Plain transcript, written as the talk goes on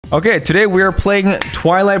Okay, today we are playing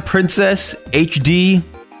Twilight Princess HD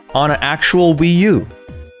on an actual Wii U.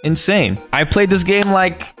 Insane. I played this game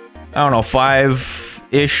like, I don't know,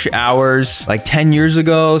 5-ish hours, like 10 years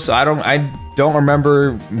ago. So I don't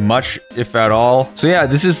remember much, if at all. So yeah,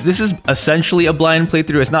 this is essentially a blind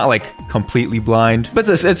playthrough. It's not like completely blind, but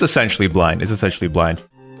it's essentially blind. It's essentially blind.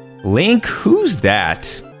 Link, who's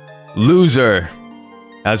that? Loser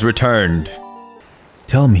has returned.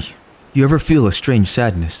 Tell me, do you ever feel a strange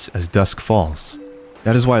sadness as dusk falls?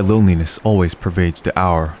 That is why loneliness always pervades the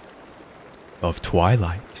hour of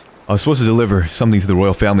twilight. I was supposed to deliver something to the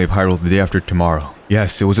royal family of Hyrule the day after tomorrow.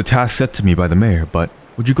 Yes, it was a task set to me by the mayor, but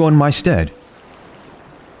would you go in my stead?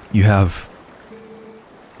 You have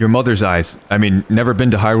your mother's eyes. I mean, never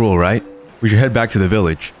been to Hyrule, right? We should head back to the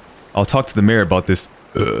village. I'll talk to the mayor about this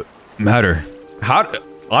matter.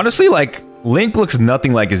 Honestly, like, Link looks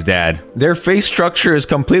nothing like his dad. Their face structure is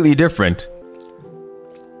completely different.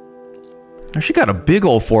 She got a big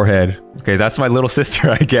old forehead. Okay, that's my little sister,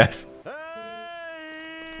 I guess.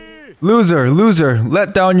 Hey! Loser,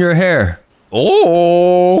 let down your hair.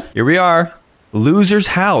 Oh, here we are. Loser's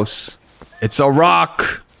house. It's a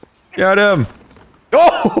rock. Get him.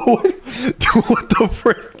 Oh, dude, what the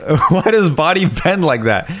frick? Why does body bend like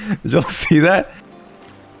that? Did y'all see that?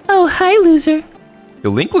 Oh, hi, loser. The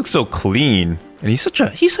Link looks so clean, and he's such a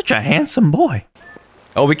handsome boy.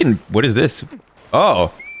 Oh, we can. What is this?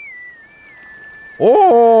 Oh.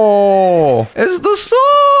 Oh, it's the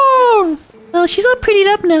song. Well, she's all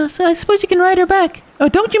prettied up now, so I suppose you can ride her back. Oh,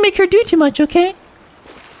 don't you make her do too much, okay?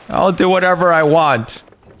 I'll do whatever I want.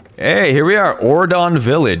 Hey, here we are, Ordon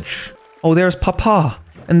Village. Oh, there's Papa,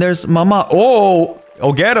 and there's Mama. Oh,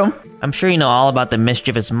 get him. I'm sure you know all about the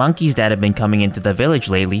mischievous monkeys that have been coming into the village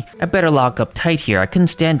lately. I better lock up tight here. I couldn't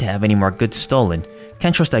stand to have any more goods stolen.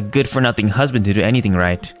 Can't trust that good-for-nothing husband to do anything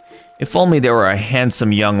right. If only there were a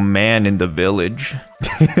handsome young man in the village.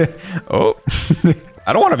 Oh.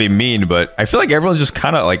 I don't want to be mean, but I feel like everyone's just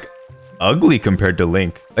kind of, like, ugly compared to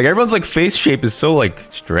Link. Like, everyone's, like, face shape is so, like,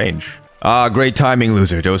 strange. Ah, great timing,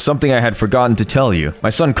 loser. There was something I had forgotten to tell you. My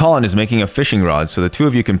son Colin is making a fishing rod, so the two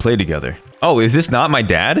of you can play together. Oh, is this not my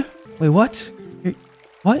dad? Wait, what?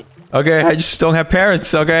 What? Okay, I just don't have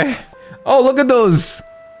parents, okay? Oh, look at those!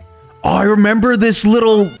 Oh, I remember this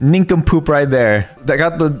little nincompoop right there. That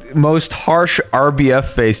got the most harsh RBF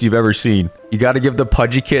face you've ever seen. You gotta give the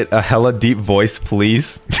Pudgy Kid a hella deep voice,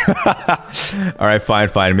 please. Alright,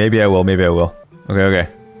 fine. Maybe I will. Okay.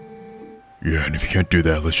 Yeah, and if you can't do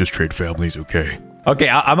that, let's just trade families, okay? Okay,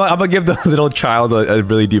 I'm gonna give the little child a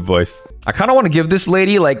really deep voice. I kind of want to give this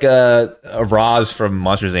lady like a Roz from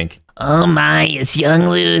Monsters, Inc. Oh my, it's young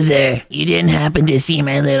loser. You didn't happen to see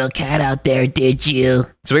my little cat out there, did you?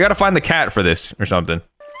 So we gotta find the cat for this or something.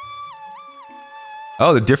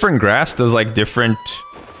 Oh, the different grass does like different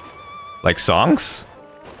like songs?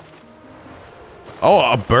 Oh,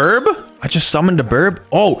 a burb? I just summoned a burb?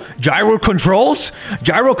 Oh, gyro controls?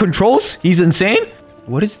 Gyro controls? He's insane?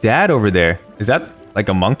 What is that over there? Is that like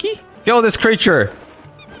a monkey? Kill this creature.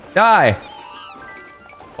 Die.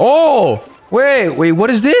 Oh, wait, what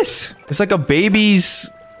is this? It's like a baby's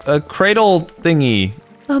cradle thingy.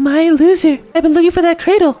 Oh, my loser. I've been looking for that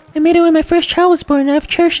cradle. I made it when my first child was born, and I've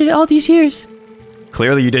cherished it all these years.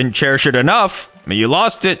 Clearly you didn't cherish it enough. I mean, you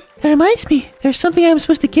lost it. That reminds me, there's something I'm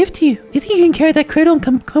supposed to give to you. Do you think you can carry that cradle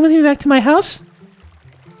and come with me back to my house?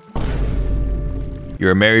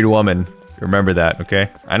 You're a married woman. Remember that, okay?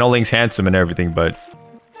 I know Link's handsome and everything, but...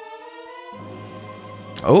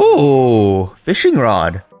 Oh, fishing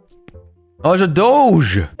rod. Oh, it's a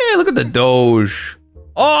Doge. Hey, look at the Doge.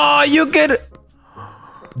 Oh, you get...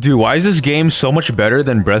 Dude, why is this game so much better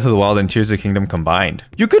than Breath of the Wild and Tears of the Kingdom combined?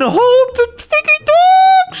 You can hold the freaking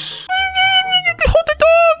dogs. You can hold the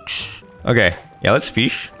dogs. Okay, yeah, let's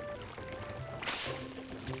fish.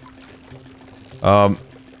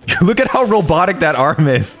 Look at how robotic that arm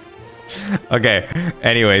is. Okay,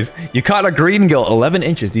 anyways, you caught a green gill, 11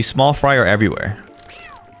 inches. These small fry are everywhere.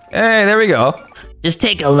 Hey, there we go. Just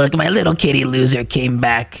take a look. My little kitty loser came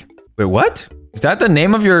back. Wait, what? Is that the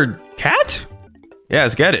name of your cat? Yeah,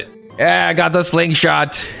 let's get it. Yeah, I got the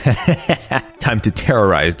slingshot. Time to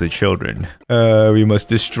terrorize the children. We must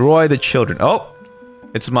destroy the children. Oh,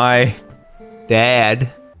 it's my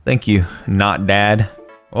dad. Thank you, not dad.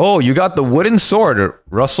 Oh, you got the wooden sword.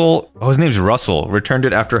 Russell, oh, his name's Russell. Returned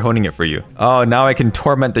it after honing it for you. Oh, now I can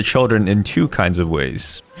torment the children in 2 kinds of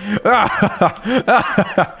ways.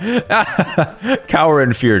 Cower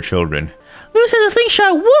in fear, children. Loser's a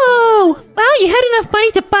slingshot. Whoa! Wow, you had enough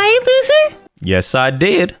money to buy it, loser? Yes, I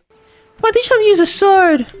did. Why did you use a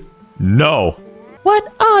sword? No.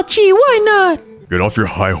 What? Oh, gee, why not? Get off your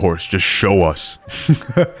high horse. Just show us.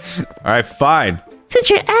 Alright, fine. Since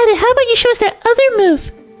you're at it, how about you show us that other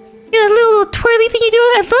move? You know, that little twirly thing you do?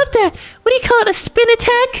 I love that. What do you call it? A spin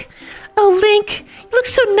attack? Oh, Link, you look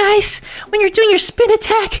so nice when you're doing your spin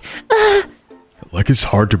attack. Like it's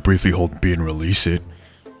hard to briefly hold B and release it.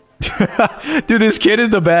 Dude, this kid is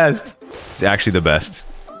the best. He's actually the best.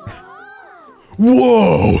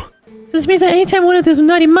 Whoa! This means that anytime one of those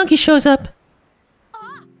naughty monkeys shows up.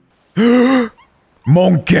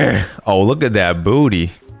 Monkey! Oh, look at that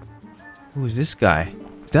booty. Who is this guy?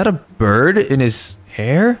 Is that a bird in his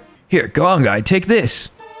hair? Here, go on, guy. Take this.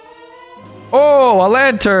 Oh, a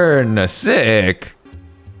lantern. Sick.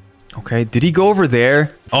 Okay, did he go over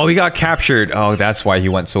there? Oh, he got captured. Oh, that's why he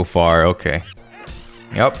went so far. Okay.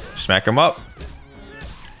 Yep, smack him up.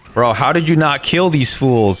 Bro, how did you not kill these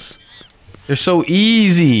fools? They're so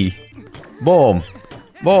easy. Boom.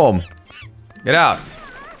 Boom. Get out.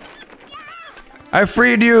 I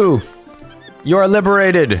freed you. You are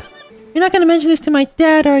liberated. You're not gonna mention this to my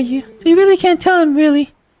dad, are you? So you really can't tell him,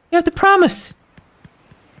 really. You have to promise.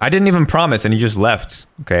 I didn't even promise and he just left.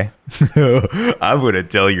 Okay. I'm gonna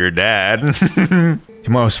tell your dad.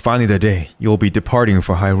 Tomorrow's finally the day you'll be departing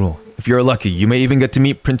for Hyrule. If you're lucky, you may even get to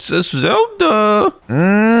meet Princess Zelda.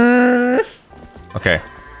 Okay.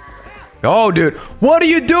 Oh, dude. What are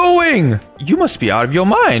you doing? You must be out of your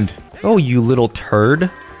mind. Oh, you little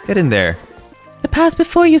turd. Get in there. The path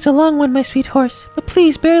before you is a long one, my sweet horse. But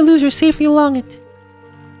please, bear loser safely along it.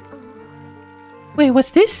 Wait, what's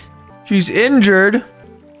this? She's injured.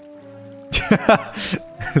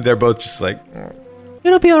 They're both just like...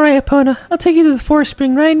 It'll be alright, Epona. I'll take you to the forest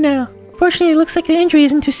spring right now. Fortunately, it looks like the injury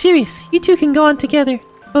isn't too serious. You two can go on together.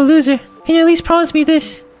 But loser, can you at least promise me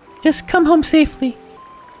this? Just come home safely.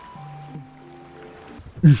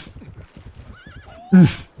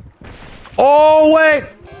 Oh, wait.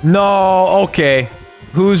 No, okay.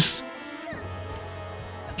 Who's...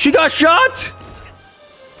 She got shot?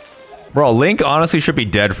 Bro, Link honestly should be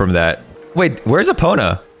dead from that. Wait, where's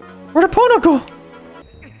Epona? Where'd Epona go?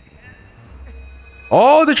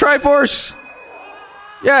 Oh, the Triforce!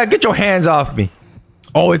 Yeah, get your hands off me.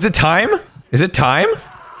 Oh, is it time? Is it time?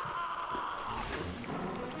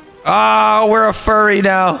 Ah, we're a furry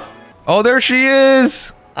now. Oh, there she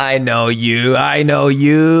is. I know you. I know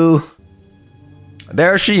you.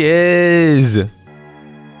 There she is.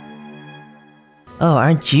 Oh,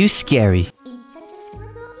 aren't you scary?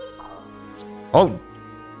 Oh,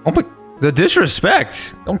 but the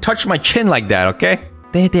disrespect. Don't touch my chin like that, okay?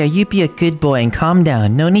 There, you be a good boy and calm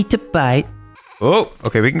down. No need to bite. Oh,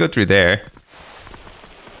 okay, we can go through there.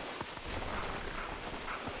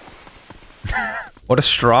 What a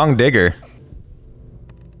strong digger.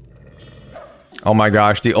 Oh my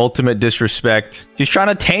gosh, the ultimate disrespect. She's trying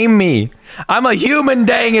to tame me. I'm a human,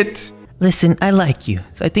 dang it. Listen, I like you,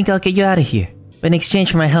 so I think I'll get you out of here. But in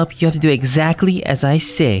exchange for my help, you have to do exactly as I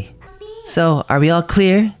say. So, are we all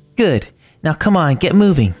clear? Good. Now come on, get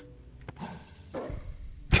moving.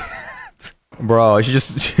 Bro, she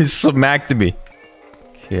smacked me.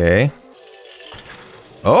 Okay.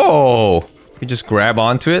 Oh! You just grab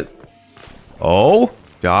onto it. Oh!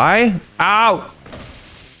 Die! Ow!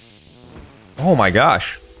 Oh my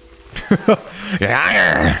gosh.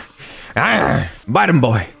 Bite him,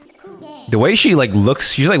 boy. The way she like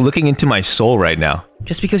looks, she's like looking into my soul right now.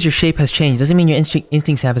 Just because your shape has changed doesn't mean your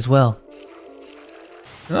instincts have as well.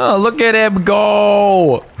 Oh, look at him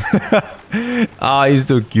go! Ah, he's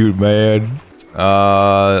so cute, man.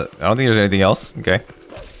 I don't think there's anything else. Okay.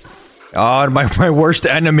 Oh, my worst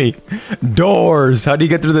enemy. Doors. How do you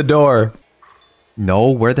get through the door?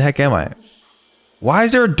 No, where the heck am I? Why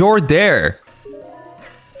is there a door there?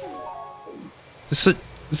 This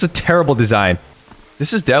is a terrible design.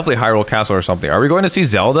 This is definitely Hyrule Castle or something. Are we going to see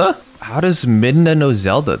Zelda? How does Midna know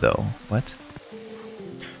Zelda, though? What?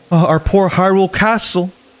 Oh, our poor Hyrule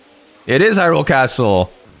Castle. It is Hyrule Castle.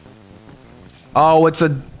 Oh, it's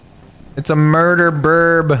a murder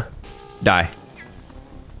burb. Die.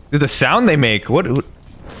 Dude, the sound they make. What is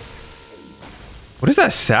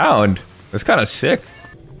that sound? That's kind of sick.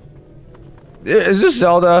 Is this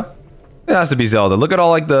Zelda? It has to be Zelda. Look at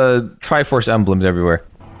all like the Triforce emblems everywhere.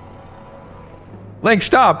 Link,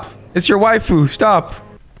 stop! It's your waifu. Stop.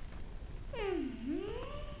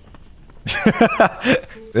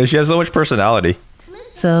 She has so much personality.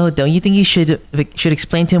 So, don't you think you should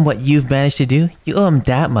explain to him what you've managed to do? You owe him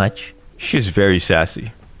that much. She's very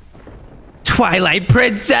sassy. Twilight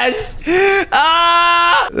Princess!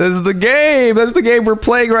 Ah! This is the game. That's the game we're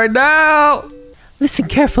playing right now. Listen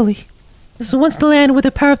carefully. This was once the land where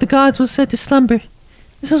the power of the gods was said to slumber.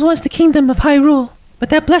 This was once the kingdom of Hyrule. But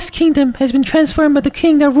that blessed kingdom has been transformed by the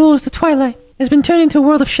king that rules the Twilight. has been turned into a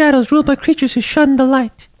world of shadows ruled by creatures who shun the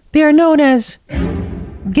light. They are known as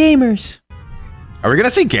gamers. Are we gonna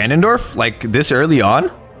see Ganondorf like this early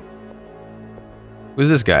on? Who's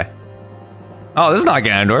this guy? Oh, this is not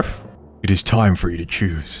Ganondorf. It is time for you to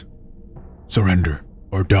choose. Surrender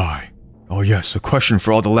or die. Oh yes, a question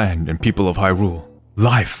for all the land and people of Hyrule.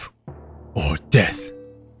 Life or death?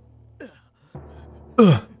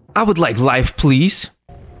 I would like life, please.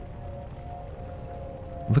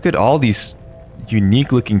 Look at all these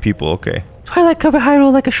unique looking people. Okay. Twilight covered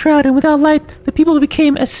Hyrule like a shroud, and without light, the people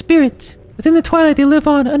became as spirits. Within the twilight, they live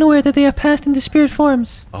on, unaware that they have passed into spirit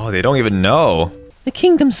forms. Oh, they don't even know. The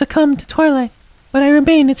kingdom succumbed to Twilight, but I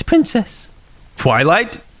remain its princess.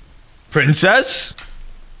 Twilight? Princess?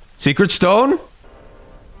 Secret Stone?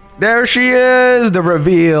 There she is, the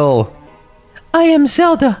reveal. I am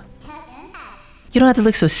Zelda. You don't have to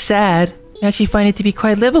look so sad. I actually find it to be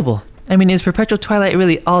quite livable. I mean, is Perpetual Twilight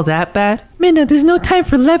really all that bad? Minna, there's no time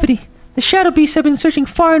for levity. The Shadow Beasts have been searching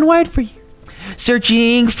far and wide for you.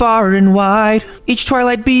 Searching far and wide, each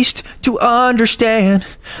Twilight Beast to understand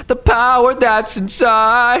the power that's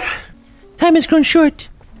inside. Time has grown short.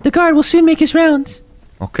 The guard will soon make his rounds.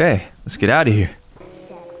 Okay, let's get out of here.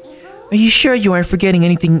 Are you sure you aren't forgetting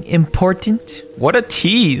anything important? What a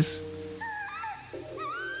tease.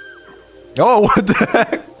 Oh, what the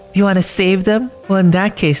heck? Do you want to save them? Well, in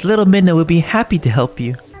that case, little Midna would be happy to help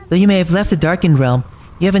you. Though you may have left the Darkened Realm,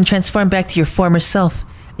 you haven't transformed back to your former self,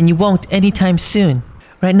 and you won't anytime soon.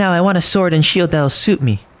 Right now, I want a sword and shield that'll suit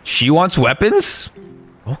me. She wants weapons?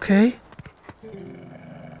 Okay.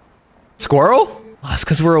 Squirrel? Oh, it's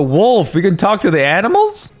because we're a wolf. We can talk to the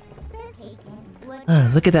animals?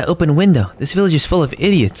 Look at that open window. This village is full of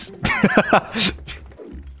idiots.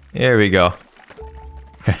 Here we go.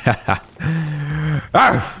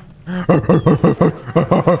 Ah!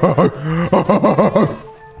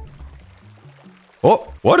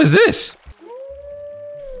 Oh, what is this?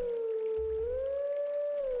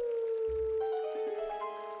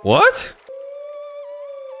 What?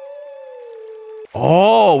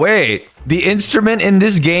 Oh, wait. The instrument in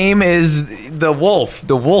this game is the wolf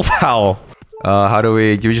howl. How do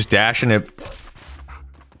we just dash in it?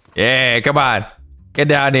 Yeah, come on. Get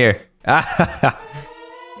down here.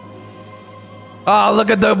 Oh, look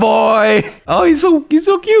at the boy. Oh, he's so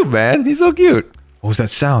cute, man. He's so cute. What was that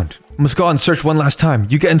sound? I must go out and search one last time.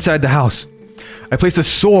 You get inside the house. I placed a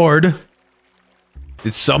sword.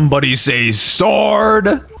 Did somebody say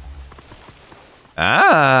sword?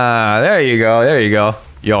 Ah, there you go. There you go.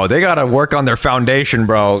 Yo, they gotta work on their foundation,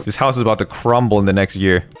 bro. This house is about to crumble in the next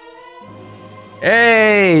year.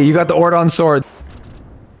 Hey, you got the Ordon sword.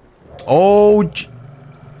 Oh,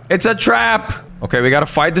 it's a trap. Okay, we gotta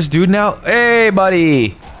fight this dude now. Hey,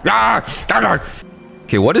 buddy.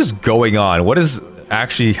 Okay, what is going on? What is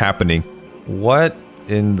actually happening? What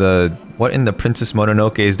in the Princess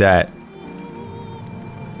Mononoke is that?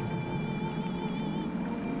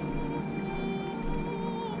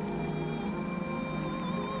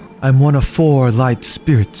 I'm one of 4 light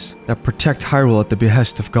spirits that protect Hyrule at the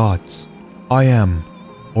behest of gods. I am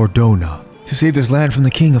Ordona. To save this land from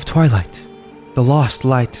the King of Twilight, the lost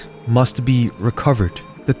light must be recovered.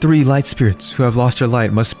 The 3 light spirits who have lost their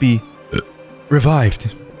light must be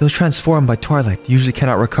revived. Those transformed by Twilight usually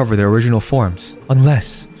cannot recover their original forms,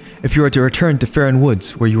 unless if you were to return to Faron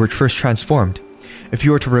Woods where you were first transformed, if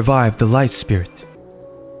you were to revive the light spirit.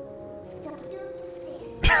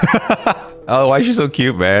 Oh, why is she so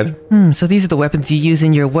cute, man? So these are the weapons you use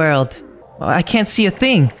in your world. Well, I can't see a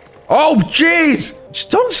thing. Oh, jeez! Just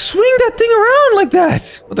don't swing that thing around like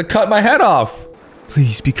that! I'll have to cut my head off.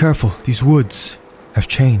 Please be careful, these woods have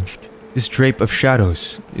changed. This drape of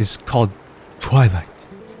shadows is called Twilight.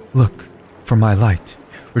 Look for my light.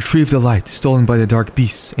 Retrieve the light stolen by the dark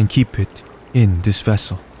beasts and keep it in this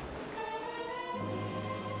vessel.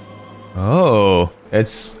 Oh,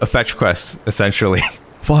 it's a fetch quest, essentially.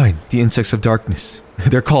 Find the insects of darkness.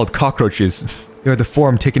 They're called cockroaches. They are the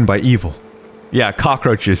form taken by evil. Yeah,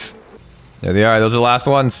 cockroaches. There they are. Those are the last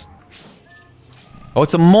ones. Oh,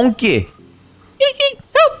 it's a monkey.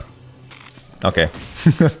 Help! Okay.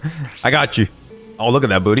 I got you. Oh, look at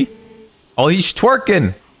that booty. Oh, he's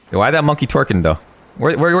twerking. Why that monkey twerking, though?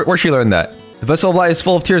 Where'd she learn that? The vessel of light is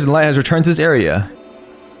full of tears and light has returned to this area.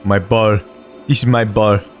 My ball. This is my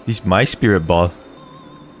ball. This is my spirit ball.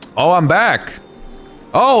 Oh, I'm back.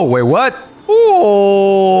 Oh, wait, what?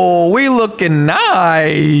 Oh, we looking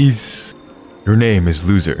nice. Your name is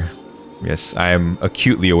Loser. Yes, I am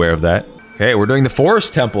acutely aware of that. Okay, we're doing the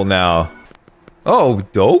Forest Temple now. Oh,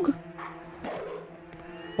 dog?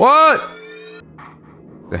 What?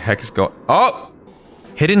 The heck is going... Oh!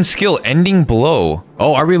 Hidden skill, ending blow.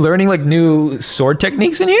 Oh, are we learning like new sword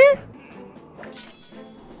techniques in here?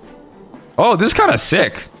 Oh, this is kind of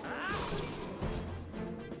sick.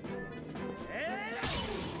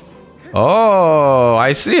 Oh,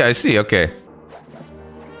 I see, okay.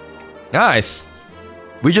 Nice.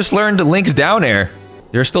 We just learned Link's down air.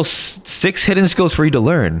 There are still 6 hidden skills for you to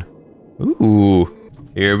learn. Ooh.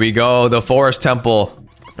 Here we go, the forest temple.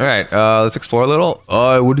 Alright, let's explore a little.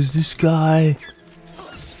 What is this guy?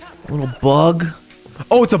 A little bug?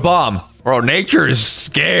 Oh, it's a bomb. Bro, nature is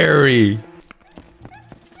scary.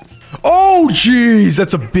 Oh, jeez,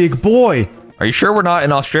 that's a big boy. Are you sure we're not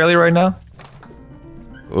in Australia right now?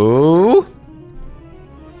 Ooh.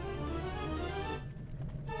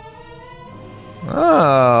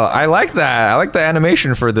 Oh, I like that. I like the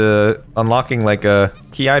animation for the unlocking like a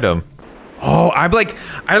key item. Oh, I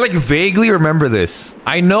vaguely remember this.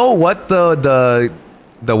 I know what the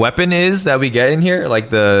weapon is that we get in here,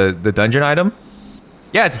 like the dungeon item.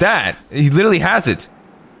 Yeah, it's that. He literally has it.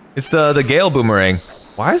 It's the Gale Boomerang.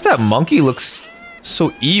 Why does that monkey look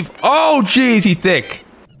so evil? Oh, jeez, he's thick.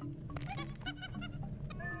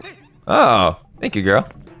 Oh, thank you, girl.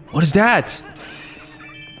 What is that?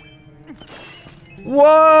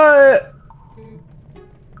 What?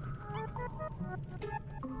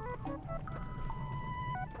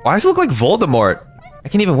 Why does it look like Voldemort? I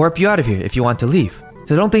can even warp you out of here if you want to leave.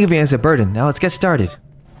 So don't think of me as a burden. Now let's get started.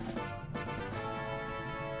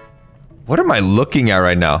 What am I looking at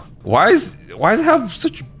right now? Why does it have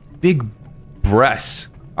such big breasts?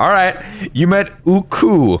 Alright, you met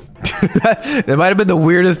Uku. That might have been the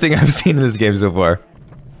weirdest thing I've seen in this game so far.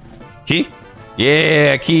 Key?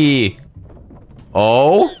 Yeah, key.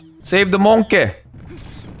 Oh, save the monkey.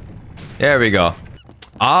 There we go.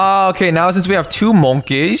 Ah, okay, now since we have 2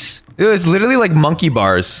 monkeys, it's literally like monkey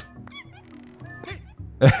bars.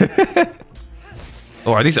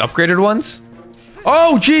 Oh, are these upgraded ones?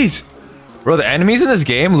 Oh, jeez! Bro, the enemies in this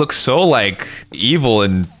game look so, like, evil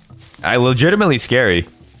and legitimately scary.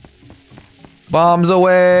 Bombs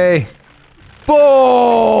away!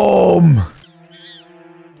 Boom!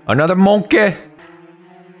 Another monkey.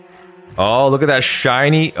 Oh, look at that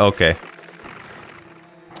shiny... Okay.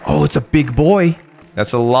 Oh, it's a big boy.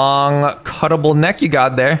 That's a long, cuttable neck you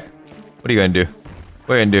got there. What are you gonna do?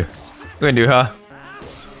 What are you gonna do? What are you gonna do, huh?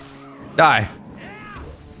 Die.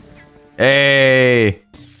 Hey.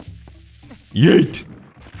 Yeet.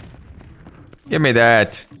 Give me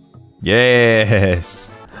that.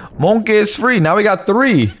 Yes. Monkey is free. Now we got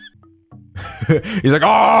 3. He's like,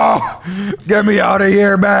 oh, get me out of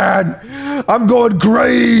here, man. I'm going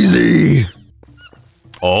crazy.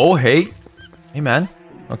 Oh, hey. Hey, man.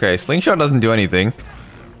 Okay, slingshot doesn't do anything.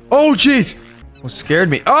 Oh, jeez. What scared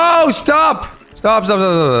me? Oh, stop. Stop.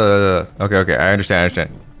 Okay, I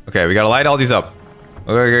understand. Okay, we gotta light all these up.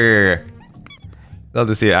 Okay. Love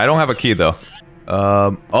to see it. I don't have a key, though.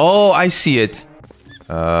 Oh, I see it.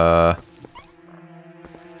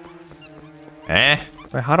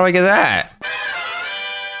 Wait, how do I get that?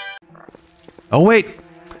 Oh, wait.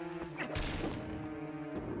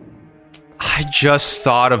 I just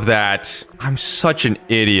thought of that. I'm such an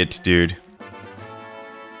idiot, dude.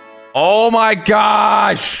 Oh my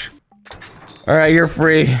gosh! Alright, you're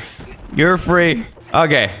free. You're free.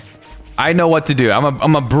 Okay. I know what to do.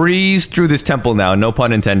 I'm a breeze through this temple now, no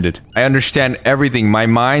pun intended. I understand everything. My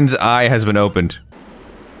mind's eye has been opened.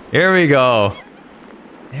 Here we go.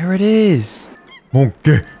 There it is.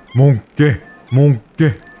 Monkey.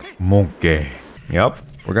 Yep.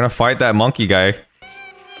 We're gonna fight that monkey guy.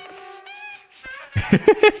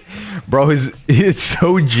 Bro, it's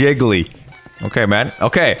so jiggly. Okay, man.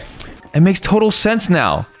 Okay. It makes total sense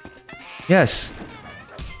now. Yes.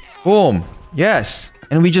 Boom. Yes.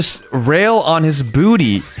 And we just rail on his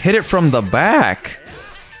booty. Hit it from the back.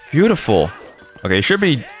 Beautiful. Okay, he should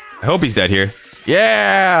be... I hope he's dead here.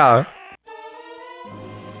 Yeah!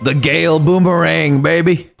 The Gale Boomerang,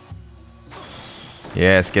 baby.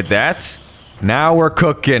 Yes, get that. Now we're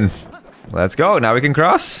cooking. Let's go. Now we can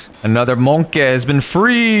cross. Another monkey has been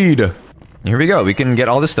freed. Here we go. We can get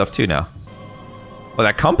all this stuff too now. Oh,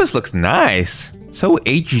 that compass looks nice. So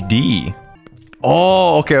HD.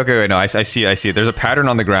 Oh, okay, wait, no, I see it. There's a pattern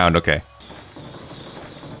on the ground, okay.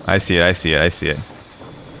 I see it.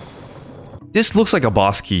 This looks like a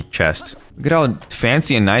boss key chest. Look at how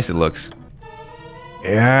fancy and nice it looks.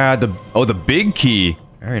 Yeah, the big key.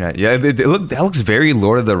 Very nice. Yeah, that looks very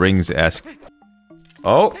Lord of the Rings-esque.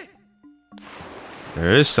 Oh.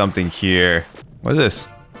 There is something here. What is this?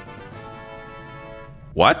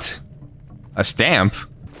 What? A stamp?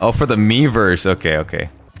 Oh, for the Miiverse. Okay.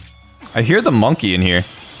 I hear the monkey in here.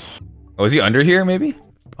 Oh, is he under here, maybe?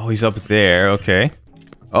 Oh, he's up there. Okay.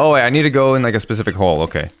 Oh, wait, I need to go in like a specific hole.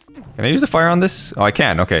 Okay. Can I use the fire on this? Oh, I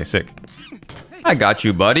can. Okay, sick. I got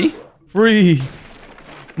you, buddy. Free.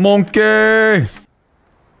 Monkey.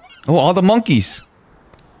 Oh, all the monkeys.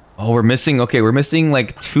 Oh, we're missing... Okay, we're missing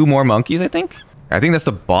like 2 more monkeys, I think. I think that's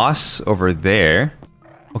the boss over there.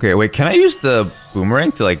 Okay, wait, can I use the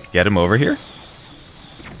boomerang to like get him over here?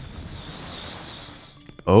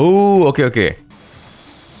 Oh, okay, okay.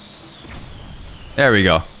 There we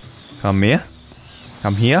go. Come here.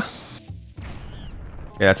 Come here.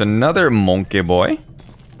 Okay, that's another monkey boy.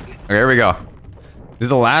 Okay, here we go. This is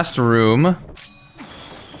the last room.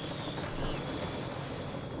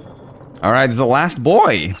 Alright, this is the last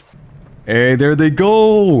boy. Hey, there they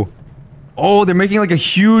go. Oh, they're making like a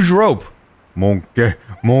huge rope. Monkey,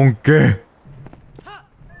 monkey.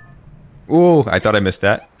 Oh, I thought I missed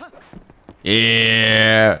that.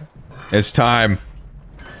 Yeah. It's time.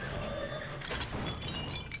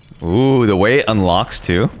 Ooh, the way it unlocks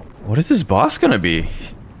too. What is this boss gonna be?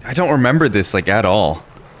 I don't remember this like at all.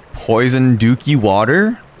 Poison dookie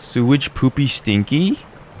water? Sewage poopy stinky?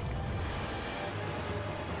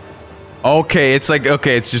 Okay, it's like,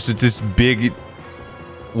 okay, it's just this big...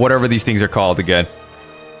 Whatever these things are called again.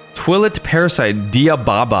 Twilight Parasite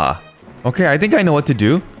Diababa. Okay, I think I know what to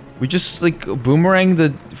do. We just like boomerang the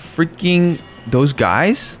freaking... Those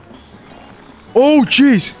guys? Oh,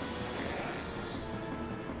 jeez!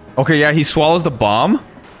 Okay, yeah, he swallows the bomb.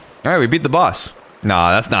 Alright, we beat the boss.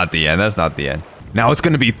 Nah, that's not the end. That's not the end. Now it's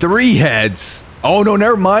gonna be 3 heads. Oh, no,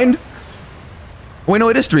 never mind. Wait, no,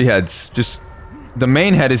 it is 3 heads. Just... The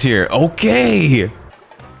main head is here. Okay!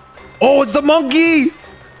 Oh, it's the monkey!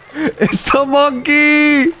 It's the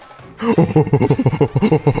monkey!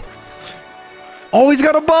 Oh, he's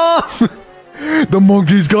got a bomb! The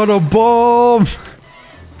monkey's got a bomb!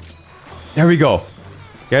 There we go.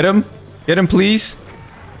 Get him. Get him, please.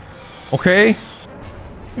 Okay.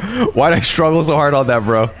 Why'd I struggle so hard on that,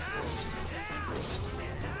 bro?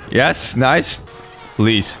 Yes, nice.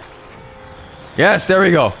 Please. Yes, there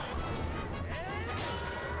we go.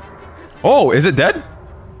 Oh, is it dead?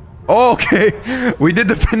 Oh, okay. We did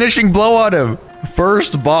the finishing blow on him.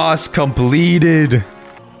 First boss completed.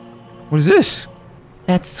 What is this?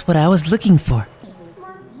 That's what I was looking for.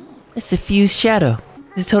 It's a fused shadow.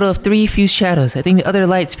 There's a total of 3 fused shadows. I think the other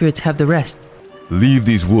light spirits have the rest. Leave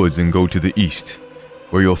these woods and go to the east,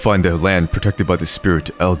 where you'll find the land protected by the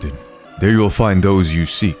spirit Eldin. There you'll find those you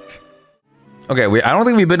seek. Okay, I don't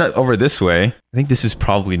think we've been over this way. I think this is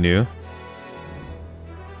probably new.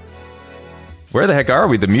 Where the heck are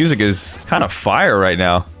we? The music is kind of fire right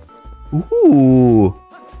now. Ooh.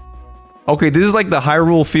 Okay, this is like the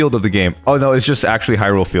Hyrule Field of the game. Oh no, it's just actually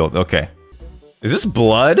Hyrule Field. Okay. Is this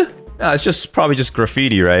blood? No, it's just probably just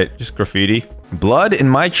graffiti, right? Just graffiti. Blood in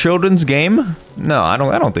my children's game? No, I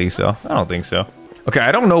don't think so. I don't think so. Okay,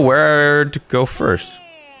 I don't know where to go first.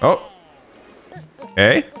 Oh.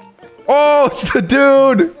 Hey. Oh, it's the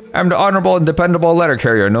dude! I'm the honorable and dependable letter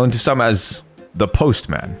carrier, known to some as the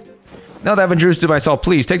postman. Now that I've introduced myself,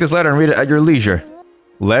 please take this letter and read it at your leisure.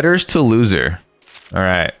 Letters to loser.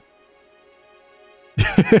 Alright.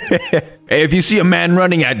 Hey, if you see a man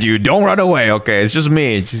running at you, don't run away, okay? It's just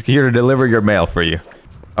me. Just here to deliver your mail for you.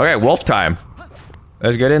 Okay, wolf time.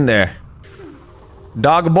 Let's get in there.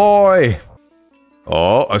 Dog boy.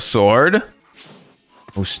 Oh, a sword.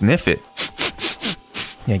 Oh, sniff it.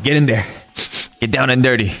 Yeah, get in there. Get down and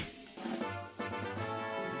dirty.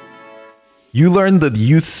 You learned the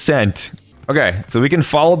youth scent. Okay, so we can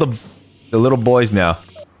follow the little boys now.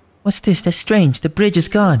 What's this? That's strange. The bridge is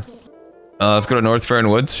gone. Let's go to North Fairn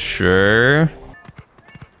Woods. Sure.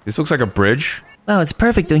 This looks like a bridge. Wow, it's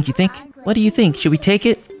perfect, don't you think? What do you think? Should we take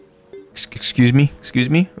it? Excuse me. Excuse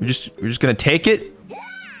me. We're just gonna take it.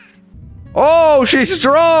 Oh, she's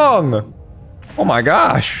strong. Oh my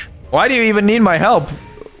gosh. Why do you even need my help?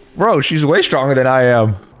 Bro, she's way stronger than I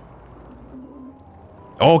am.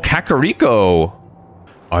 Oh, Kakariko.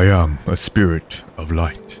 I am a spirit of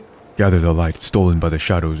light. Gather the light stolen by the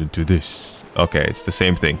shadows into this. Okay, it's the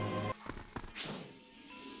same thing.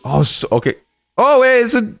 Oh, so, okay. Oh, wait,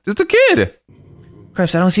 it's a kid.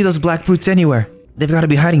 Cripes, I don't see those black brutes anywhere. They've got to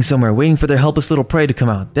be hiding somewhere, waiting for their helpless little prey to come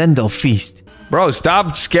out. Then they'll feast. Bro,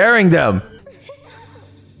 stop scaring them.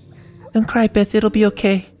 Don't cry, Beth. It'll be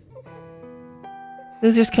okay.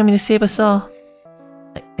 Loser's coming to save us all.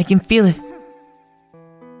 I can feel it.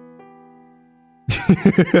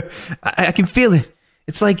 I can feel it.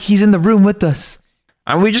 It's like he's in the room with us.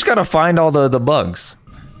 And we just gotta find all the bugs.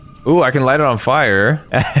 Ooh, I can light it on fire.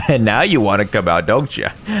 And now you want to come out, don't you?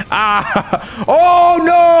 Ah! Oh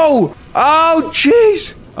no! Oh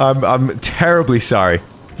jeez! I'm terribly sorry.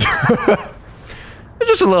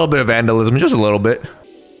 Just a little bit of vandalism, just a little bit.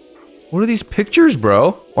 What are these pictures,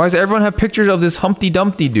 bro? Why does everyone have pictures of this Humpty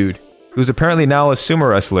Dumpty dude? Who's apparently now a sumo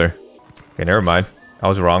wrestler. Okay, never mind. I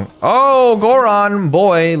was wrong. Oh, Goron,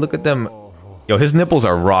 boy, look at them. Yo, his nipples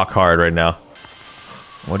are rock hard right now.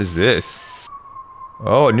 What is this?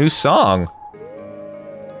 Oh, a new song.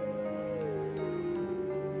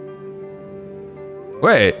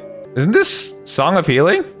 Wait, isn't this Song of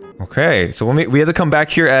Healing? Okay, so we have to come back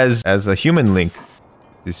here as a human Link.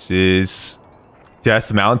 This is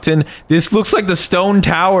Death Mountain. This looks like the Stone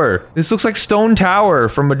Tower. This looks like Stone Tower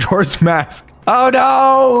from Majora's Mask. Oh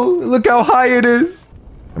no! Look how high it is.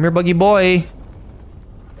 Come here, buggy boy.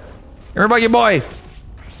 Come here, buggy boy.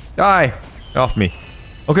 Die. Get off me.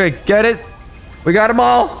 Okay, get it? We got them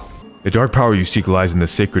all. The dark power you seek lies in the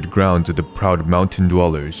sacred grounds of the proud mountain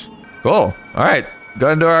dwellers. Cool. All right.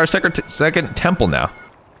 Going to our second temple now.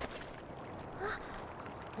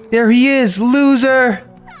 There he is, loser.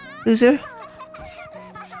 Loser.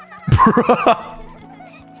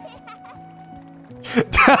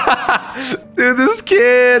 Dude, this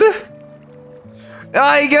kid.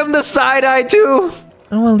 I give him the side eye too.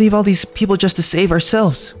 I don't want to leave all these people just to save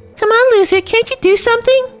ourselves. Come on, loser. Can't you do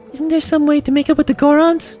something? Isn't there some way to make up with the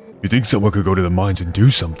Gorons? You think someone could go to the mines and do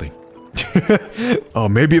something?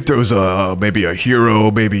 Maybe if there was maybe a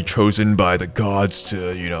hero, maybe chosen by the gods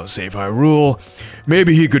to, you know, save Hyrule,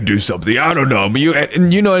 maybe he could do something. I don't know. But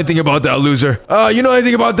you know anything about that, loser? You know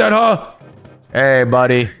anything about that, huh? Hey,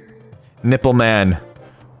 buddy. Nipple man.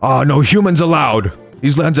 No humans allowed.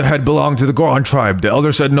 These lands ahead belong to the Goron tribe. The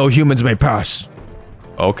elder said no humans may pass.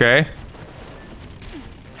 Okay.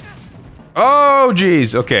 Oh,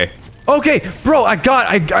 jeez. Okay. Okay, bro, I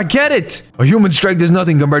get it. A human strength is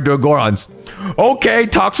nothing compared to a Goron's. Okay,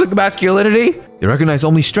 toxic masculinity. They recognize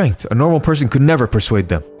only strength. A normal person could never persuade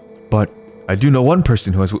them. But I do know one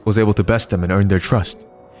person who was able to best them and earn their trust.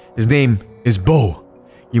 His name is Bo.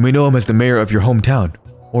 You may know him as the mayor of your hometown,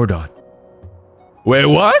 Ordon. Wait,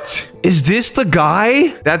 what? Is this the guy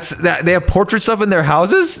that they have portraits of in their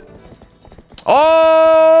houses?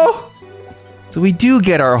 Oh! So we do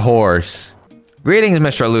get our horse. Greetings,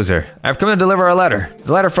 Mr. Loser. I've come to deliver a letter. It's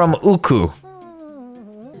a letter from Uku.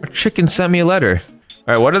 A chicken sent me a letter.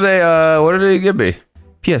 All right, what did they give me?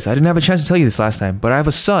 P.S. I didn't have a chance to tell you this last time, but I have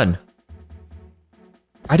a son.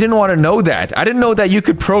 I didn't want to know that. I didn't know that you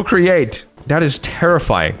could procreate. That is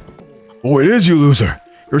terrifying. Oh, it is, you loser.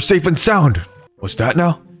 You're safe and sound. What's that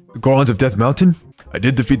now? The Gorons of Death Mountain? I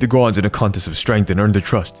did defeat the Gorons in a contest of strength and earned their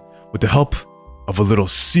trust with the help of a little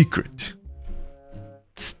secret.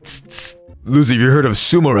 Loser, you heard of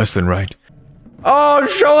sumo wrestling, right? Oh,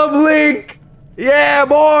 show him Link! Yeah,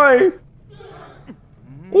 boy!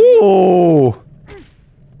 Ooh.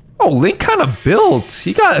 Oh, Link kind of built.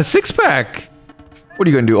 He got a six-pack. What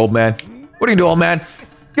are you gonna do, old man? What are you gonna do, old man?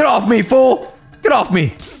 Get off me, fool! Get off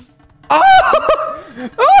me! Oh!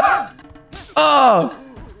 Oh! Oh!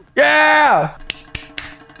 Yeah!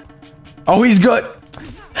 Oh, he's good.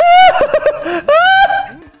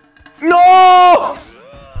 No!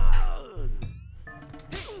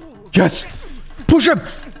 Yes! Push him!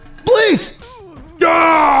 Please!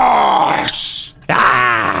 Yes!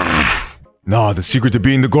 Ah! Nah, the secret to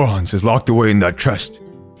being the Gorons is locked away in that chest.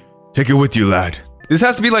 Take it with you, lad. This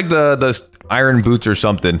has to be like the iron boots or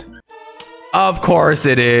something. Of course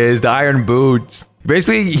it is, the iron boots.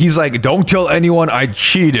 Basically, he's like, don't tell anyone I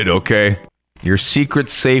cheated, okay? Your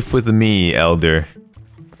secret's safe with me, Elder.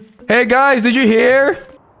 Hey guys, did you hear?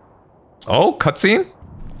 Oh, cutscene?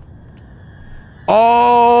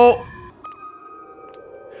 Oh!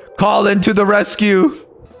 Call into the rescue.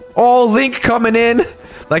 Oh, Link coming in.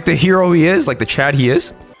 Like the hero he is, like the Chad he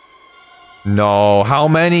is. No, how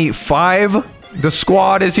many? 5? The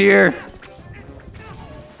squad is here.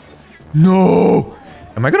 No.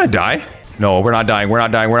 Am I gonna die? No, we're not dying. We're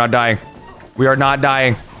not dying. We're not dying. We are not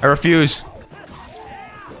dying. I refuse.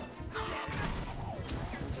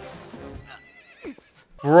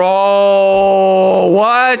 Bro,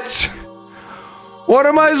 what? What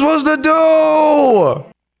am I supposed to do?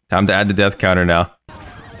 Time to add the death counter now.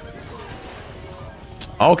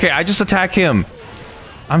 Okay, I just attack him.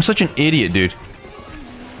 I'm such an idiot, dude.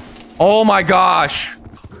 Oh my gosh.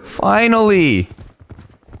 Finally.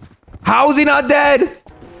 How is he not dead?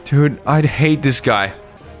 Dude, I'd hate this guy.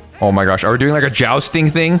 Oh my gosh, are we doing like a jousting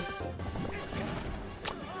thing?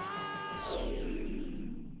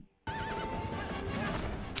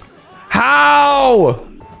 How?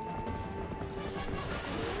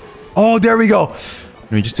 Oh, there we go.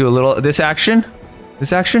 Let me just do a little, this action.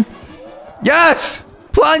 This action. Yes!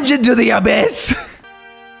 Plunge into the abyss.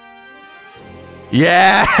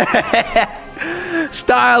 Yeah.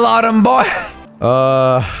 Style on him, boy.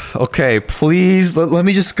 Okay, please. Let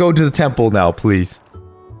me just go to the temple now, please.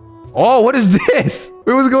 Oh, what is this?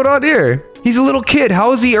 Wait, what's going on here? He's a little kid.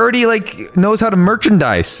 How is he already, like, knows how to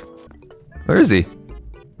merchandise? Where is he?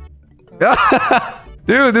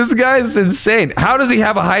 Dude, this guy is insane. How does he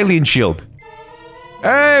have a Hylian shield?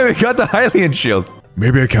 Hey, we got the Hylian shield.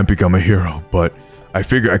 Maybe I can't become a hero, but I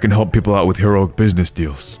figure I can help people out with heroic business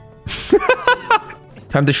deals.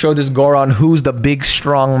 Time to show this Goron who's the big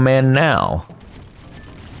strong man now.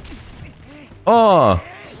 Oh.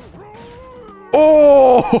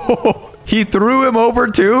 Oh! He threw him over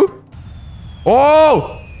too?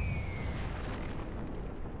 Oh!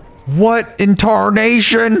 What in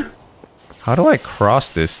tarnation? How do I cross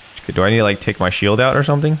this? Do I need to like take my shield out or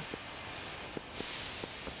something?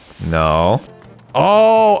 No.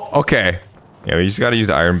 Oh, okay. Yeah, we just gotta use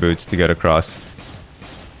the iron boots to get across.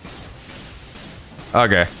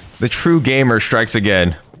 Okay. The true gamer strikes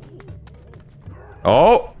again.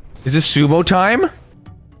 Oh! Is this sumo time?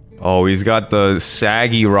 Oh, he's got the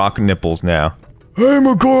saggy rock nipples now. I'm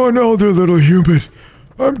a Goron elder, little human.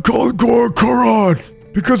 I'm called Goron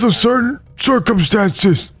because of certain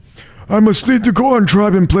circumstances. I must lead the Goron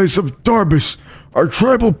tribe in place of Darbus, our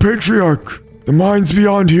tribal patriarch. The mines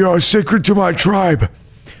beyond here are sacred to my tribe.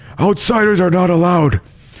 Outsiders are not allowed.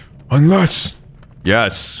 Unless...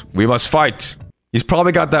 Yes, we must fight. He's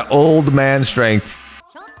probably got that old man strength.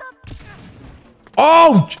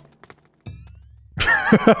 Oh!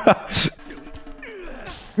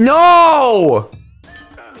 No!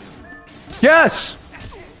 Yes!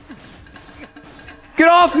 Get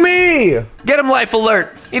off me! Get him, life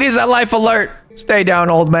alert! It is a life alert! Stay down,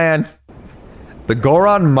 old man. The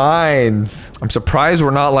Goron mines. I'm surprised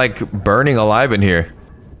we're not, like, burning alive in here.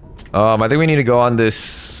 I think we need to go on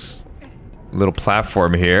this little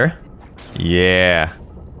platform here. Yeah.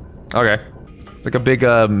 Okay. It's like a big,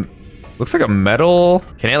 looks like a metal...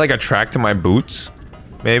 Can I, like, attract to my boots?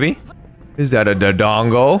 Maybe? Is that a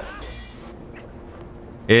Dodongo?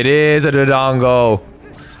 It is a Dodongo.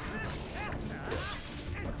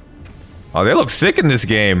 Oh, they look sick in this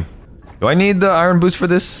game. Do I need the iron boots for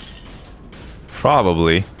this?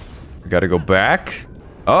 Probably. We gotta go back.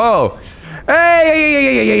 Oh!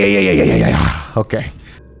 Hey! Okay.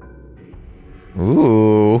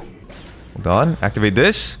 Ooh. Hold on. Activate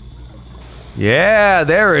this. Yeah,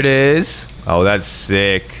 there it is. Oh, that's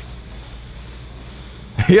sick.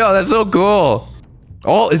 Yo, that's so cool.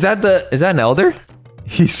 Oh, is that an elder?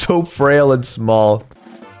 He's so frail and small.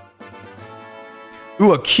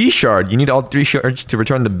 Ooh, a key shard. You need all 3 shards to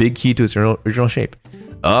return the big key to its original shape.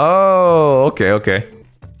 Oh, okay, okay.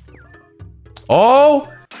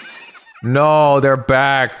 Oh! No, they're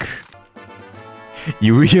back.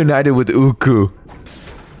 You reunited with Uku.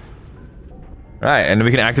 Right, and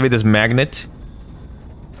we can activate this magnet.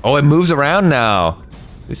 Oh, it moves around now.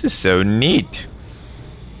 This is so neat.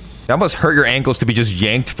 That must hurt your ankles to be just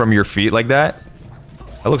yanked from your feet like that.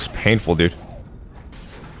 That looks painful, dude.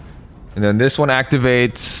 And then this one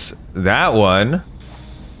activates that one.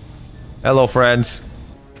 Hello, friends.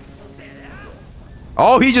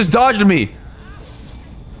 Oh, he just dodged me.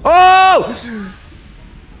 Oh!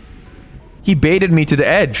 He baited me to the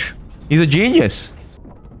edge. He's a genius.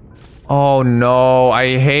 Oh, no.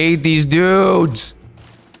 I hate these dudes.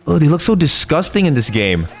 Oh, they look so disgusting in this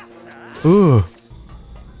game. Ugh.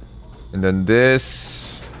 And then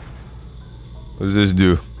this... What does this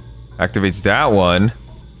do? Activates that one.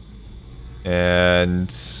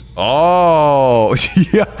 And... Oh!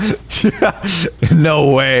 Yeah.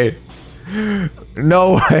 No way.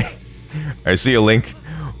 No way. I see a Link.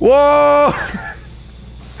 Whoa!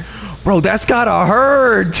 Bro, that's gotta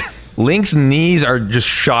hurt. Link's knees are just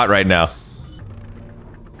shot right now.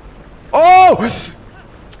 Oh!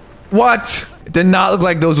 What? It did not look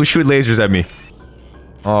like those would shoot lasers at me.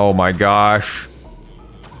 Oh my gosh.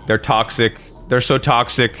 They're toxic. They're so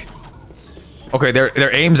toxic. Okay,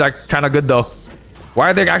 their aims are kind of good though. Why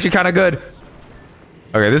are they actually kind of good?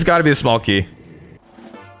 Okay, this got to be a small key.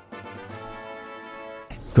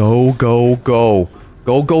 Go, go, go.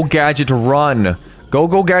 Go, go, Gadget, run. Go,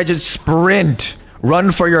 go, Gadget, sprint.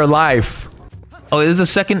 Run for your life. Oh, this is a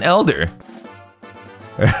second elder.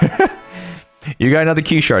 You got another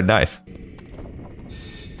key shard. Nice.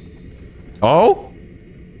 Oh?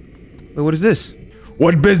 Wait, what is this?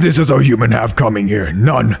 What business does a human have coming here?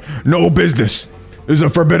 None. No business. This is a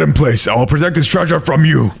forbidden place. I will protect this treasure from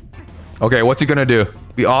you. Okay, what's he gonna do?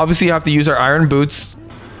 We obviously have to use our iron boots.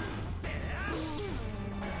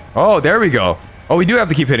 Oh, there we go. Oh, we do have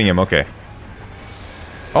to keep hitting him. Okay.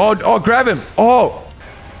 Oh, oh, grab him. Oh.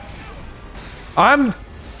 I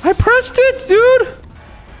pressed it, dude.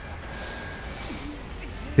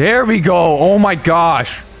 There we go. Oh my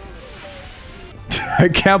gosh. I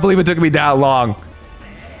can't believe it took me that long.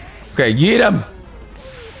 Okay, yeet him.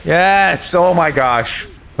 Yes. Oh my gosh.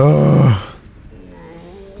 Oh,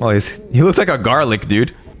 Well, he looks like a garlic,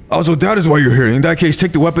 dude. so that is why you're here. In that case,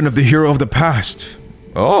 take the weapon of the hero of the past.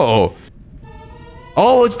 Oh.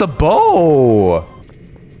 Oh, it's the bow.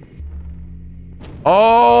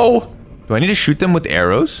 Oh. Do I need to shoot them with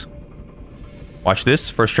arrows? Watch this.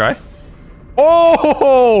 First try.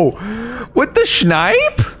 Oh! With the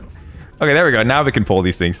snipe? Okay, there we go. Now we can pull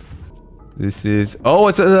these things. This is... Oh,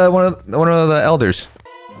 it's one of the elders.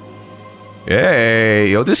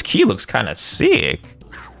 Hey, yo, this key looks kind of sick.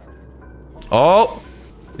 Oh,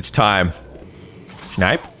 it's time.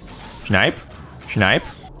 Snipe. Snipe. Snipe.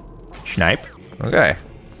 Snipe. Okay.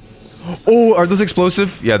 Oh, are those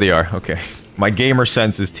explosive? Yeah, they are. Okay. My gamer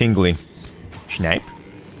sense is tingling. Snipe.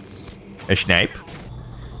 A snipe.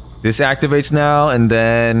 This activates now, and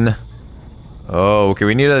then... Oh, okay,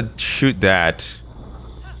 we need to shoot that.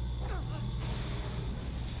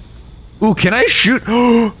 Ooh, can I shoot?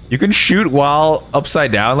 You can shoot while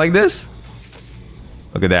upside down like this?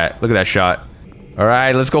 Look at that. Look at that shot. All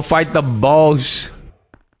right, let's go fight the boss.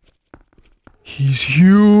 He's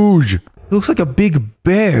huge. He looks like a big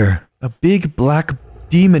bear. A big black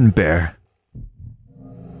demon bear.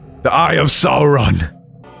 The Eye of Sauron.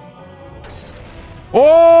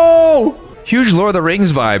 Oh! Huge Lord of the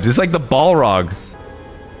Rings vibes. It's like the Balrog.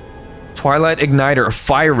 Twilight Igniter.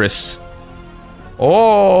 Fyrus.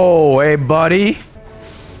 Oh, hey, buddy.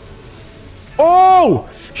 Oh!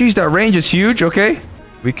 Jeez, that range is huge. Okay.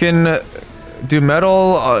 We can do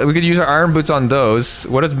metal. We could use our iron boots on those.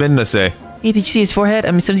 What does Midna say? Hey, did you see his forehead?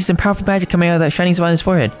 I mean, see some powerful magic coming out of that shining spot on his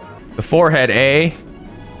forehead. The forehead, eh?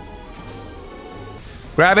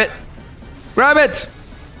 Grab it. Grab it.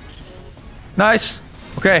 Nice.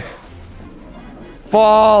 Okay.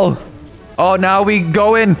 Fall. Oh, now we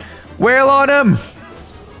go in. Wail on him.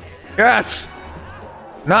 Yes.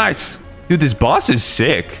 Nice. Dude, this boss is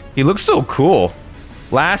sick. He looks so cool.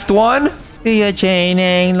 Last one. The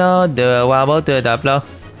chaining low, the wobble to the blow.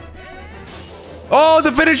 Oh,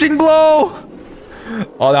 the finishing blow.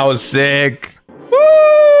 Oh, that was sick. Woo!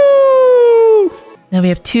 Now we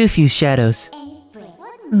have 2 fused shadows.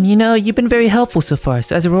 You know, you've been very helpful so far,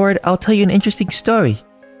 so as a reward, I'll tell you an interesting story.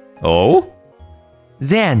 Oh?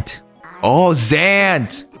 Zant. Oh,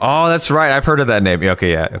 Zant. Oh, that's right. I've heard of that name.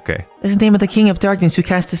 Okay, yeah, okay. That's the name of the King of Darkness who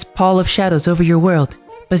cast this pall of shadows over your world.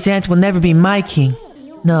 But Zant will never be my king.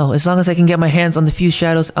 No, as long as I can get my hands on the fused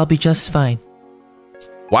shadows, I'll be just fine.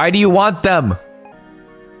 Why do you want them?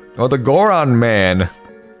 Oh, the Goron man.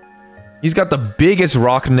 He's got the biggest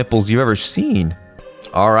rock nipples you've ever seen.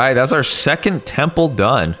 All right, that's our second temple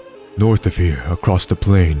done. North of here, across the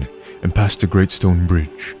plain, and past the great stone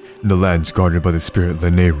bridge, in the lands guarded by the spirit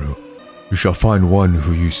Lanayru, you shall find one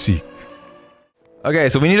who you seek. Okay,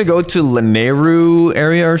 so we need to go to Lanayru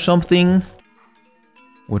area or something.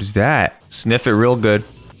 What is that? Sniff it real good.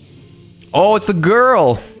 Oh, it's the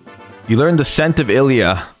girl. You learned the scent of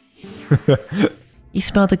Ilya. You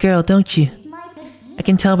smell the girl, don't you? I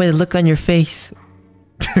can tell by the look on your face.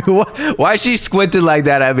 Why is she squinted like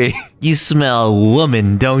that at me? You smell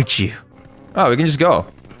woman, don't you? Oh, we can just go.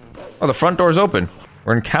 Oh, the front door's open.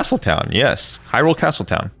 We're in Castletown, yes. Hyrule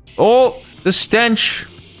Castletown. Oh, the stench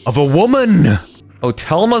of a woman. Oh,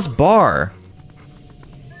 Telma's bar.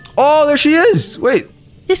 Oh, there she is. Wait.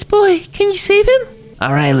 This boy, can you save him?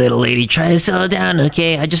 Alright, little lady, try to settle down,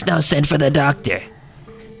 okay? I just now sent for the doctor.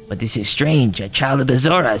 But this is strange, a child of the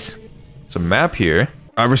Zoras. It's a map here.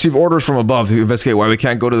 I've received orders from above to investigate why we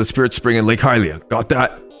can't go to the Spirit Spring in Lake Hylia. Got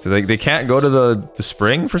that? So they can't go to the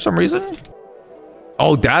spring for some reason?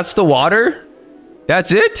 Oh, that's the water?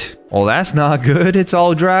 That's it? Oh, that's not good. It's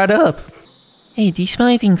all dried up. Hey, do you smell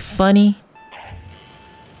anything funny?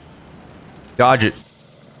 Dodge it.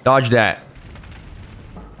 Dodge that.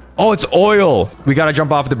 Oh, it's oil. We gotta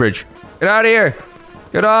jump off the bridge. Get out of here.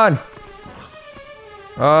 Get on.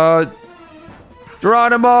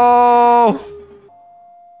 Geronimo!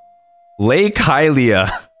 Lake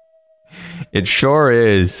Hylia. It sure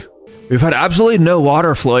is. We've had absolutely no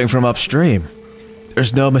water flowing from upstream.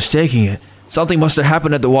 There's no mistaking it. Something must have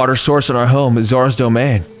happened at the water source in our home, Zora's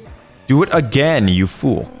domain. Do it again, you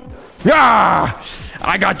fool. Ah!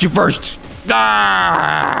 I got you first.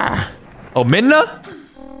 Ah! Oh, Midna?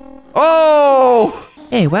 Oh!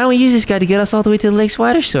 Hey, why don't we use this guy to get us all the way to the lake's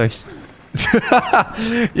water source?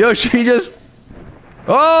 Yo, she just...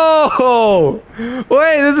 Oh!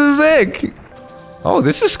 Wait, this is sick. Oh,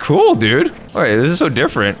 this is cool, dude. Wait, this is so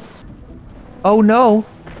different. Oh, no.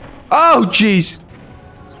 Oh, jeez.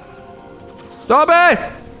 Stop it!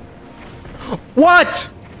 What?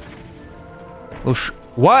 Oh,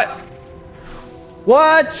 what?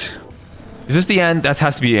 What? Is this the end? That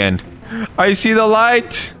has to be the end. I see the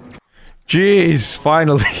light. Jeez,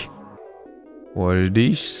 finally. What are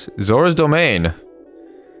these? Zora's domain.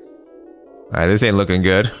 Alright, this ain't looking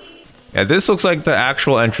good. Yeah, this looks like the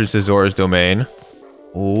actual entrance to Zora's domain.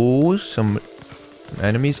 Oh, some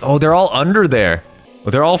enemies. Oh, they're all under there. Oh,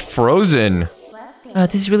 they're all frozen.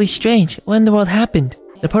 This is really strange. What in the world happened?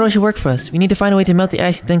 The portal should work for us. We need to find a way to melt the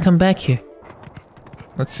ice and then come back here.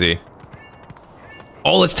 Let's see.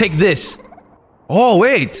 Oh, let's take this. Oh,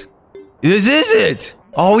 wait. This is it.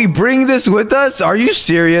 Oh, we bring this with us? Are you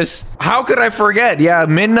serious? How could I forget? Yeah,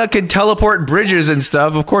 Minna can teleport bridges and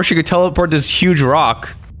stuff. Of course, she could teleport this huge rock.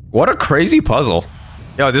 What a crazy puzzle.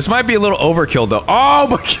 Yo, this might be a little overkill, though. Oh,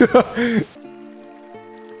 my God.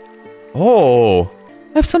 Oh.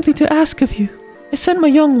 I have something to ask of you. I sent my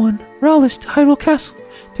young one, Rallis, to Hyrule Castle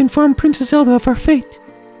to inform Princess Zelda of our fate.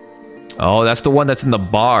 Oh, that's the one that's in the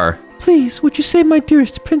bar. Please, would you save my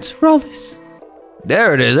dearest Prince Rallis?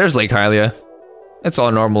 There it is. There's Lake Hylia. It's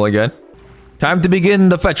all normal again. Time to begin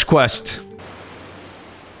the fetch quest.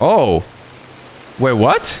 Oh. Wait,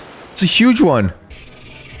 what? It's a huge one.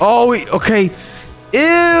 Oh, wait, okay.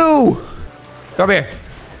 Ew! Come here.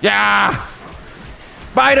 Yeah!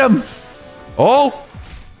 Bite him! Oh!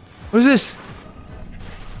 What is this?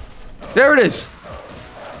 There it is.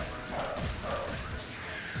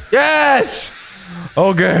 Yes!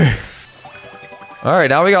 Okay. Alright,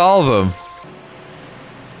 now we got all of them.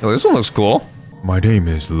 Oh, this one looks cool. My name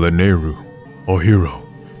is Laneru, a hero,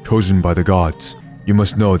 chosen by the gods. You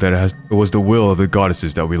must know that it was the will of the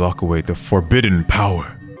goddesses that we lock away the forbidden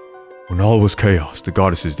power. When all was chaos, the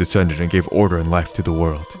goddesses descended and gave order and life to the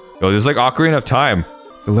world. Yo, this is like Ocarina of Time.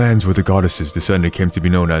 The lands where the goddesses descended came to be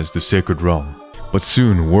known as the Sacred Realm. But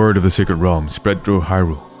soon, word of the Sacred Realm spread through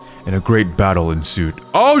Hyrule, and a great battle ensued.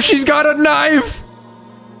 Oh, she's got a knife!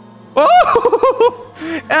 Oh!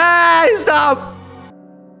 Hey, stop!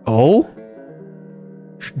 Oh?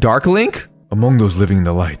 Dark Link? Among those living in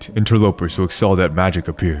the light, interlopers who excelled at magic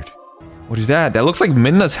appeared. What is that? That looks like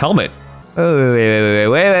Minna's helmet. Oh,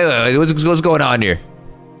 wait. What's going on here?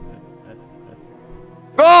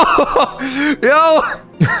 Oh!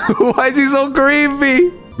 Yo! Why is he so creepy?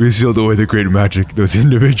 We sealed away the great magic those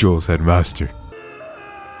individuals had mastered.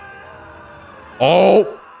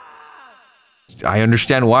 Oh! I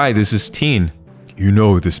understand why. This is teen. You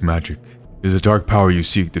know this magic. It is a dark power you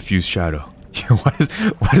seek to fuse shadow.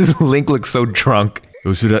 Why does Link look so drunk?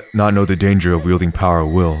 Those who do not know the danger of wielding power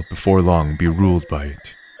will, before long, be ruled by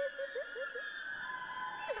it.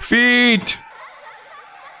 Feet!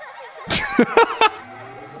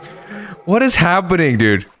 What is happening,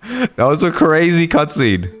 dude? That was a crazy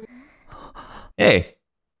cutscene. Hey,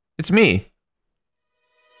 it's me.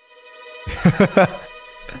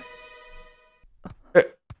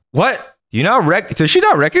 What? Does she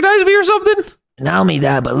not recognize me or something? Not only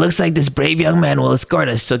that, but looks like this brave young man will escort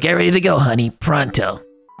us, so get ready to go, honey. Pronto.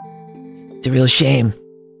 It's a real shame.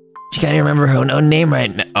 She can't even remember her own name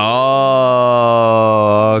right now.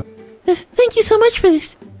 Oh. Thank you so much for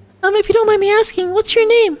this. If you don't mind me asking, what's your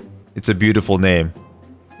name? It's a beautiful name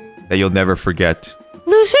that you'll never forget.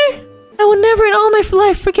 Loser? I will never in all my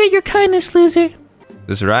life forget your kindness, loser.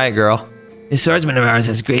 That's right, girl. This swordsman of ours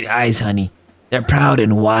has great eyes, honey. They're proud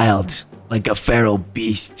and wild, like a feral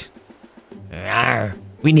beast. Rawr.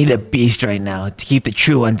 We need a beast right now to keep the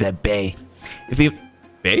true ones at bay.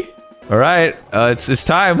 Bay? All right, it's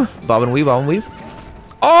time. Bob and weave, bob and weave.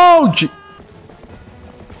 Oh, gee.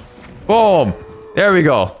 Boom. There we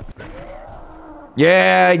go.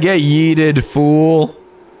 Yeah, get yeeted, fool.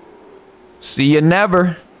 See you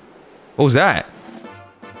never. What was that?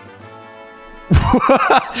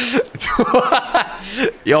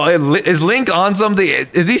 Yo, is Link on something?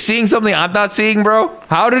 Is he seeing something I'm not seeing, bro?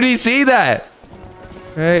 How did he see that?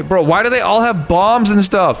 Hey, bro, why do they all have bombs and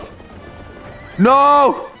stuff?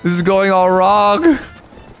 No! This is going all wrong.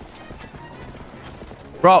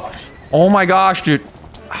 Bro, oh my gosh, dude.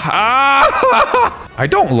 Ah! I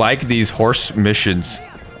don't like these horse missions.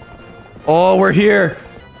 Oh, we're here.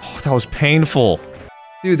 Oh, that was painful.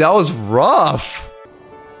 Dude, that was rough.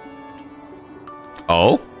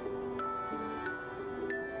 Oh?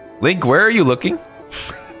 Link, where are you looking?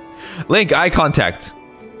 Link, eye contact.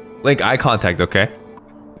 Link, eye contact, okay?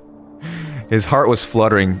 His heart was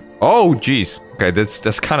fluttering. Oh, jeez. Okay,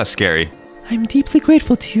 that's kind of scary. I'm deeply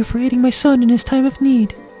grateful to you for aiding my son in his time of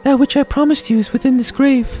need. That which I promised you is within this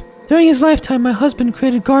grave. During his lifetime, my husband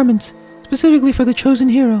created garments, specifically for the chosen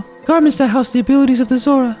hero. Garments that house the abilities of the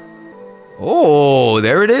Zora. Oh,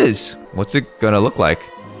 there it is. What's it gonna look like?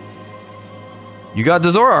 You got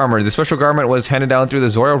the Zora armor. The special garment was handed down through the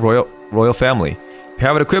Zora royal family. If you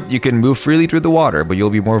have it equipped, you can move freely through the water, but you'll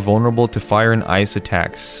be more vulnerable to fire and ice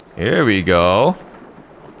attacks. Here we go.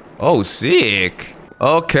 Oh, sick.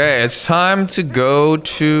 Okay, it's time to go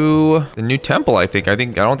to the new temple, I think. I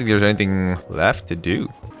don't think there's anything left to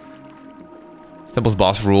do. This temple's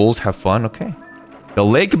boss rules. Have fun. Okay. The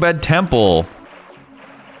Lakebed Temple.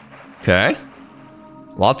 Okay.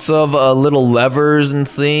 Lots of little levers and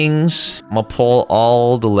things. I'm gonna pull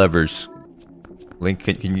all the levers. Link,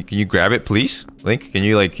 can you grab it, please? Link, can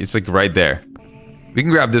you, like, it's like right there. We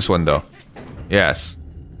can grab this one though. Yes.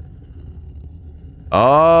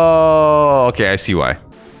 Oh, okay, I see why.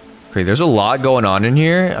 Okay, there's a lot going on in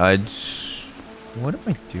here. What am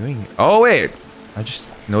I doing? Oh wait, I just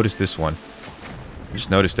noticed this one. I just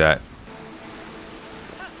noticed that.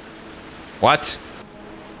 What?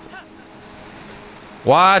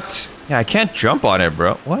 What? Yeah, I can't jump on it,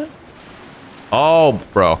 bro. What? Oh,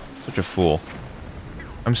 bro, such a fool.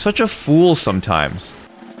 I'm such a fool sometimes.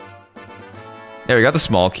 There, we got the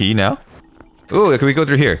small key now. Ooh, can we go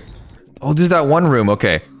through here? Oh, this is that one room.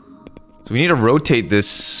 Okay. So we need to rotate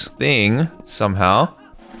this thing somehow.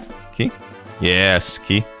 Key? Yes,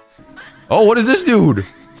 key. Oh, what is this dude?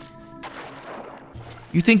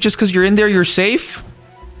 You think just because you're in there, you're safe?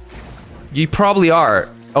 You probably are.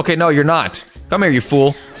 Okay, no, you're not. Come here, you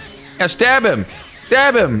fool. Yeah, stab him.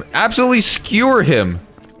 Stab him. Absolutely skewer him.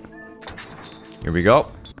 Here we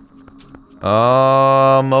go.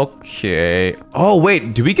 Okay. Oh,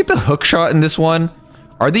 wait. Do we get the hook shot in this one?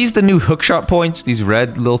 Are these the new hook shot points? These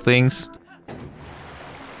red little things?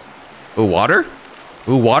 Ooh, water?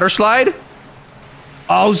 Ooh, water slide?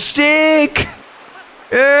 Oh, sick!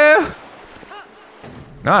 Yeah.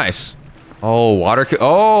 Nice. Oh, water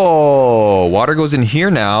goes in here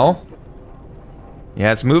now.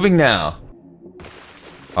 Yeah, it's moving now.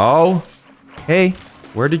 Oh. Hey,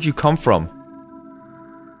 where did you come from?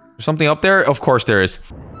 There's something up there? Of course there is.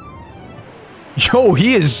 Yo,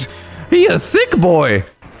 he a thick boy.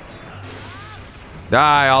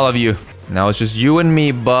 Die, all of you. Now it's just you and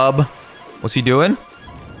me, bub. What's he doing?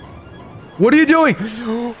 What are you doing?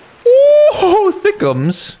 Oh,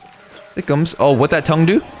 thickums. Thickums. Oh, what that tongue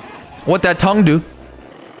do? What that tongue do?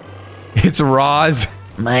 It's Roz.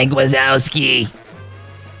 Mike Wazowski,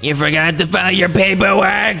 you forgot to file your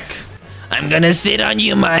paperwork. I'm gonna sit on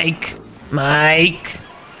you, Mike. Mike,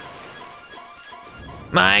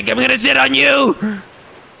 I'm gonna sit on you.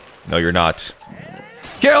 No, you're not.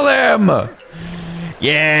 Kill him!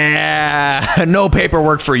 Yeah! No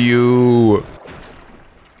paperwork for you.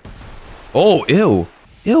 Oh, ew.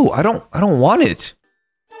 Ew, I don't want it.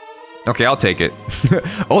 Okay, I'll take it.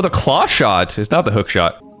 Oh, the claw shot. It's not the hook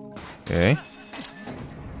shot. Okay.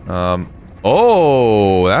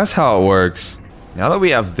 Oh, that's how it works. Now that we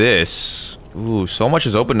have this. Ooh, so much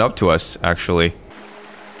has opened up to us, actually.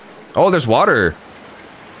 Oh, there's water.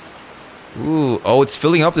 Ooh, oh, it's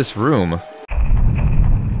filling up this room.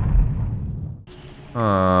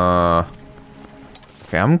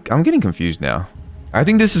 Okay, I'm getting confused now. I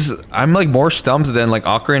think this is... I'm like more stumped than like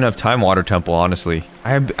Ocarina of Time Water Temple, honestly.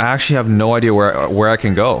 I actually have no idea where I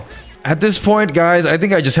can go. At this point, guys, I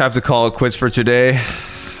think I just have to call it quits for today.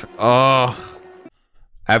 Oh,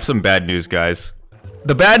 I have some bad news, guys.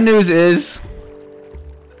 The bad news is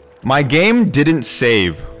my game didn't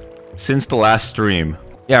save since the last stream.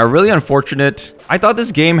 Yeah, really unfortunate. I thought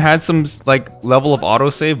this game had some like level of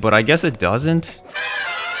autosave, but I guess it doesn't.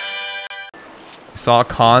 I saw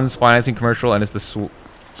Khan's financing commercial and it's the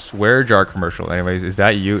swear jar commercial. Anyways, is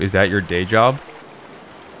that you? Is that your day job?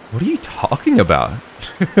 What are you talking about?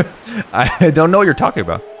 I don't know what you're talking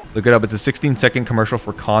about. Look it up. It's a 16-second commercial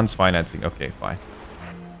for Khan's financing. Okay, fine.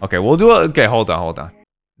 Okay, we'll do it. Okay, hold on.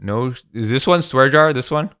 No, is this one swear jar?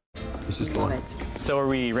 This one? This is the one. So are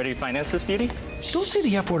we ready to finance this beauty? Don't say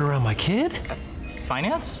the F word around my kid.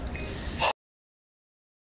 Finance?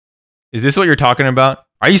 Is this what you're talking about?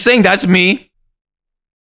 Are you saying that's me?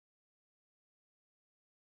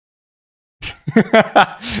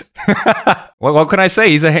 What can I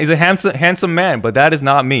say? He's a handsome man, but that is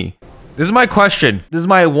not me. This is my question. This is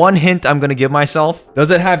my one hint I'm gonna give myself.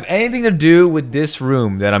 Does it have anything to do with this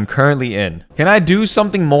room that I'm currently in? Can I do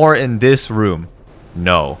something more in this room?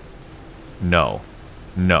 No. No.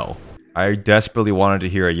 No. I desperately wanted to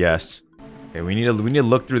hear a yes. Okay, we need to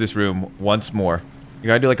look through this room once more. You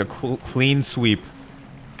gotta do like a clean sweep.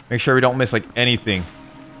 Make sure we don't miss like anything.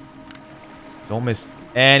 Don't miss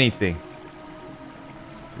anything.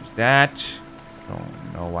 There's that.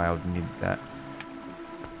 Don't know why I would need that.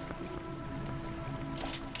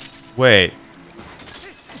 Wait.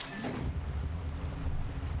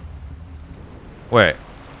 Wait.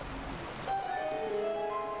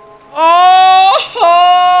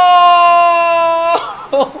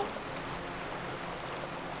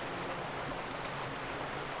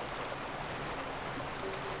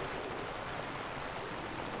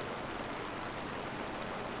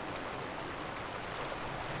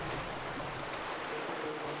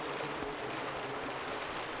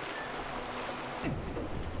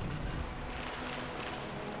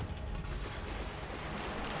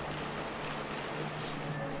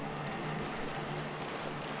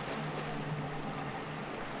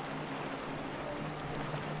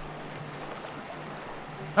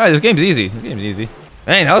 Alright, this game's easy. This game's easy.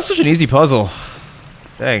 Dang, that was such an easy puzzle.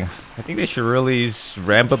 Dang. I think they should really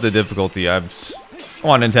ramp up the difficulty. Come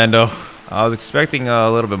on, Nintendo. I was expecting a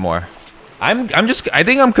little bit more. I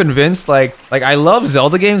think I'm convinced, like I love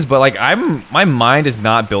Zelda games, but like my mind is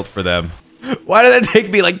not built for them. Why did that take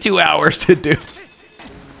me like 2 hours to do?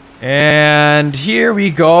 And here we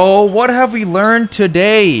go. What have we learned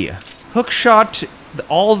today? Hookshot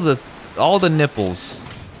all the nipples.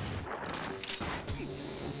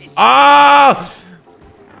 Ah!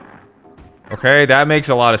 Okay, that makes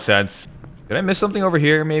a lot of sense. Did I miss something over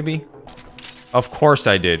here, maybe? Of course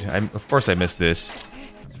I did. Of course I missed this.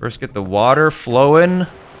 Let's first get the water flowing.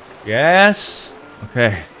 Yes.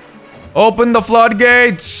 Okay. Open the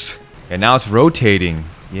floodgates! And now it's rotating.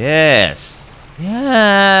 Yes.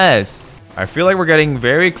 Yes. I feel like we're getting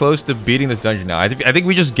very close to beating this dungeon now. I think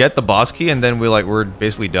we just get the boss key and then we're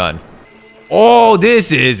basically done. Oh,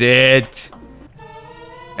 this is it.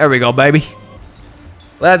 There we go, baby.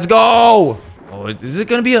 Let's go. Oh, is it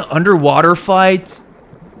gonna be an underwater fight?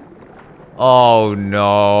 Oh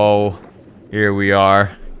no. Here we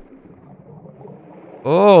are.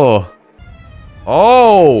 Oh.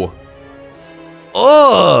 Oh.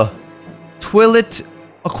 Ugh. Twilight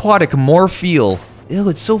Aquatic Morpheal. Ew,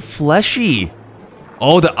 it's so fleshy.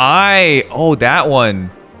 Oh, the eye. Oh, that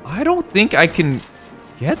one. I don't think I can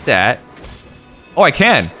get that. Oh, I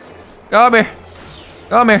can. Come here.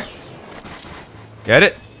 Come here. Get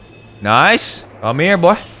it? Nice. Come here,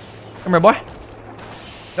 boy. Come here, boy.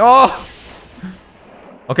 Oh.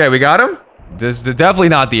 Okay, we got him. This is definitely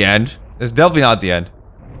not the end. This is definitely not the end.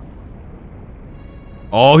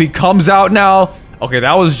 Oh, he comes out now. Okay,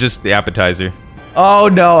 that was just the appetizer. Oh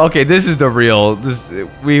no. Okay, this is the real.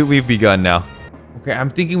 We've begun now. Okay, I'm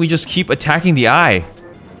thinking we just keep attacking the eye.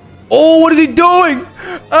 Oh, what is he doing?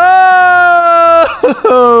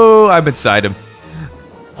 Oh, I'm inside him.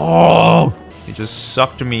 Oh, he just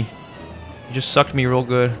sucked me. He just sucked me real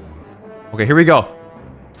good. Okay, here we go.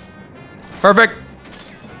 Perfect.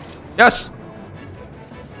 Yes.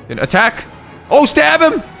 Then attack. Oh, stab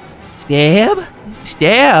him. Stab?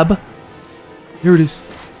 Stab? Here it is.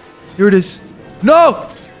 Here it is. No.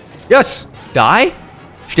 Yes. Die.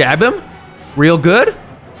 Stab him. Real good.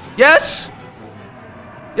 Yes.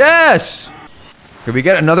 Yes. Can we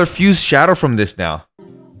get another fused shadow from this now?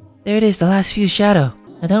 There it is, the last fused shadow.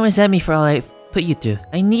 Now don't resent me for all I put you through.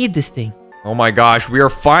 I need this thing. Oh my gosh, we are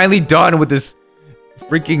finally done with this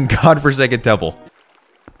freaking godforsaken temple.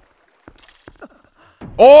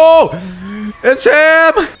 Oh! It's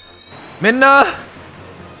him! Midna!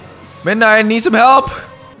 Midna, I need some help!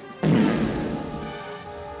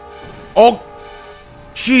 Oh!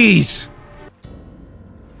 Jeez!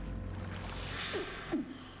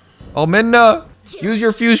 Oh, Midna! Use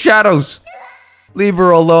your fused shadows! Leave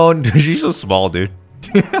her alone. She's so small, dude.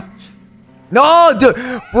 No, dude!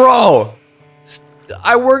 Bro!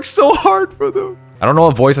 I worked so hard for them. I don't know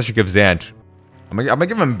what voice I should give Zant. I'm gonna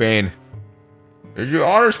give him Bane. Did you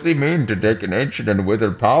honestly mean to take an ancient and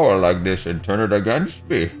withered power like this and turn it against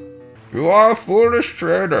me? You are a foolish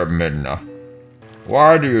traitor, Midna.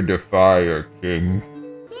 Why do you defy your king?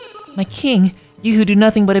 My king? You who do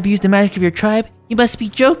nothing but abuse the magic of your tribe? You must be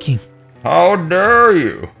joking. How dare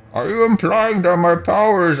you? Are you implying that my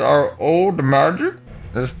powers are old magic?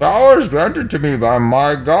 This power is granted to me by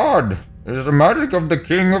my god. It is the magic of the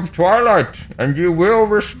King of Twilight, and you will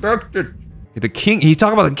respect it. The king? He's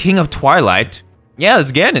talking about the King of Twilight? Yeah,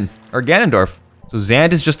 it's Ganon, or Ganondorf. So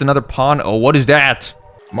Zand is just another pawn. Oh, what is that?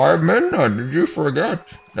 My Midna, did you forget?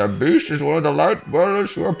 That beast is one of the light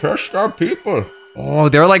dwellers who oppressed our people. Oh,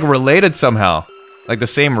 they're like related somehow. Like the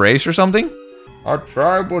same race or something? Our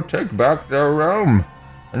tribe will take back their realm,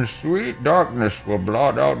 and sweet darkness will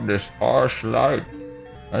blot out this harsh light.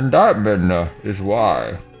 And that, Midna, is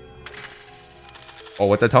why. Oh,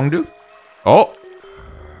 what the tongue do? Oh!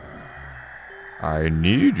 I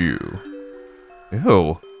need you.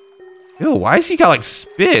 Ew. Ew, why is he got like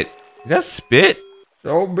spit? Is that spit?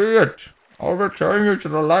 So be it. I'll return you to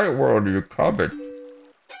the light world you covet.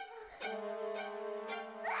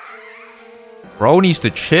 Bro needs to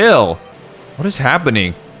chill. What is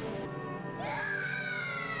happening?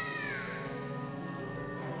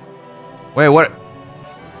 Wait, what?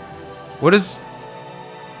 What is...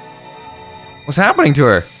 What's happening to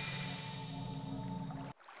her?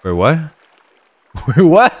 Wait, what? Wait,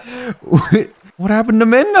 what? What happened to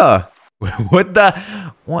Midna? What the?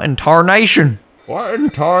 What in tarnation? What in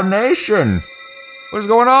tarnation? What is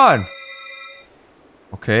going on?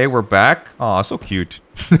 Okay, we're back. Aw, so cute.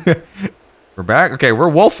 We're back. Okay, we're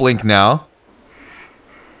Wolf Link now.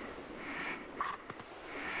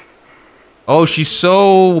 Oh, she's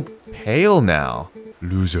so pale now.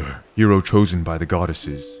 Loser, hero chosen by the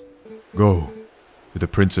goddesses. Go to the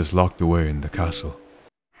princess locked away in the castle.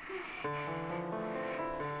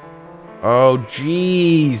 Oh,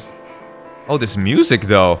 jeez. Oh, this music,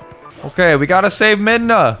 though. Okay, we gotta save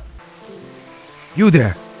Midna. You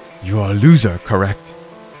there. You are a loser, correct?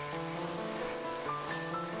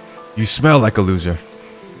 You smell like a loser.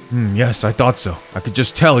 Yes, I thought so. I could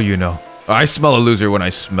just tell, you know. I smell a loser when I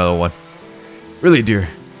smell one. Really, dear.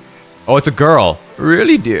 Oh, it's a girl.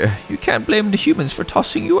 Really, dear? You can't blame the humans for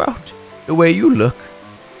tossing you out. The way you look.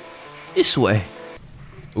 This way.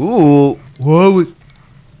 Ooh.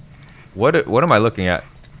 What am I looking at?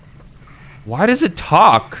 Why does it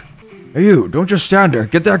talk? Hey, you. Don't just stand there.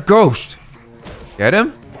 Get that ghost. Get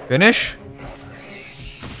him? Finish?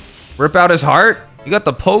 Rip out his heart? You got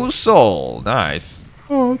the pose soul. Nice.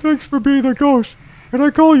 Oh, thanks for being the ghost. Can I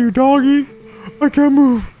call you doggy? I can't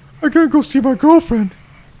move. I can't go see my girlfriend.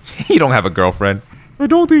 You don't have a girlfriend. I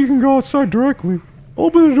don't think you can go outside directly.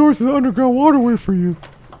 Open the doors to the underground waterway for you.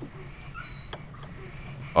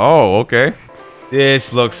 Oh, okay.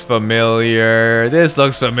 This looks familiar. This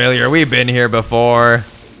looks familiar. We've been here before.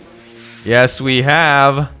 Yes, we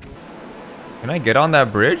have. Can I get on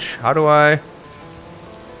that bridge? How do I...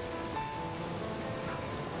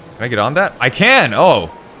 Can I get on that? I can!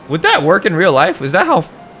 Oh. Would that work in real life? Is that how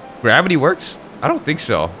gravity works? I don't think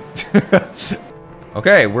so.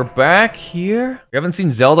 Okay, we're back here. We haven't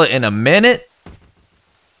seen Zelda in a minute.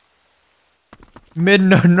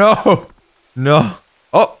 Midna, no. No.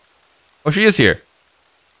 Oh. Oh, she is here.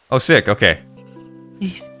 Oh, sick. Okay.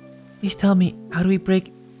 Please tell me, how do we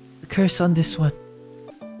break the curse on this one?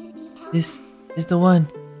 This is the one.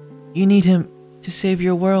 You need him to save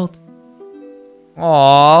your world.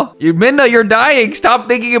 Aww. Midna, you're dying. Stop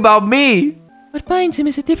thinking about me. What binds him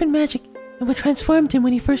is a different magic than what transformed him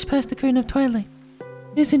when he first passed the curtain of Twilight.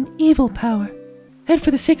 It is an evil power. Head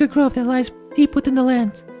for the sacred grove that lies deep within the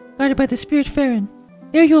lands, guarded by the spirit Farron.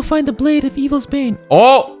 There you will find the blade of evil's bane.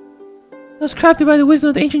 Oh! It was crafted by the wisdom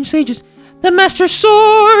of the ancient sages. The Master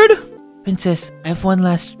Sword! Princess, I have one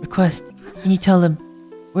last request. Can you tell him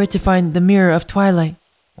where to find the Mirror of Twilight?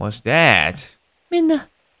 What's that? Midna,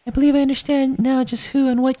 I believe I understand now just who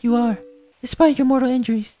and what you are. Despite your mortal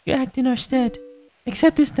injuries, you act in our stead.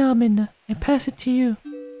 Accept this now, Midna, and pass it to you.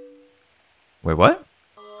 Wait, what?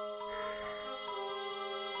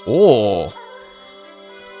 Oh.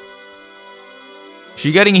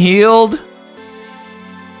 She getting healed?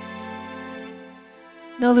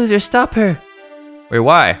 No, loser, stop her. Wait,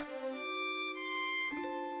 why?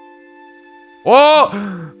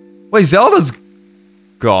 Whoa! Wait, Zelda's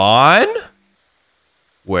gone?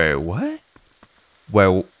 Wait, what?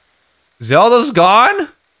 Wait, Zelda's gone?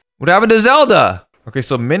 What happened to Zelda? Okay,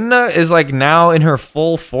 so Midna is like now in her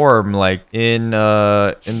full form, like in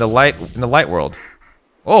the light world.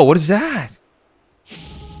 Oh, what is that?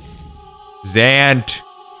 Zant.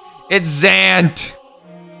 It's Zant.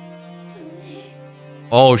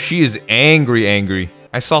 Oh, she is angry.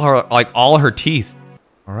 I saw her, like, all her teeth.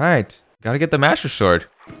 All right. Gotta get the Master Sword.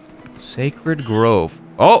 Sacred Grove.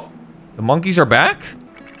 Oh, the monkeys are back?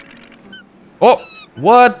 Oh,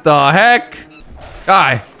 what the heck?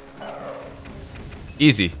 Die.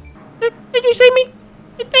 Easy. Did you save me?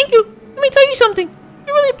 Thank you. Let me tell you something.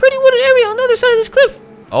 You're really pretty wooded area on the other side of this cliff.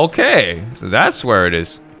 Okay, so that's where it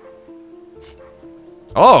is.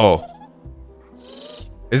 Oh.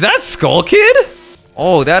 Is that Skull Kid?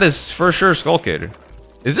 Oh, that is for sure Skull Kid.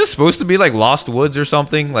 Is this supposed to be like Lost Woods or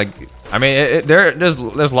something? Like, I mean, there's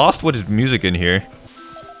Lost Woods music in here.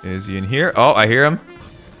 Is he in here? Oh, I hear him.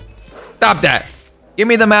 Stop that. Give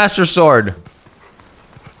me the Master Sword.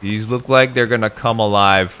 These look like they're gonna come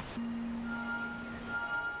alive.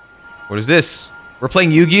 What is this? We're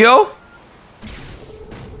playing Yu-Gi-Oh?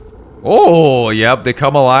 Oh, yep, they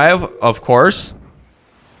come alive, of course.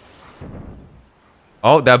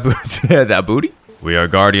 Oh, that booty? We are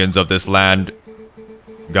guardians of this land.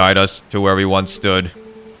 Guide us to where we once stood.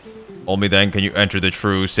 Only then can you enter the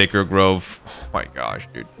true sacred grove. Oh my gosh,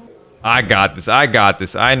 dude. I got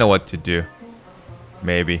this. I know what to do.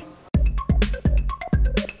 Maybe.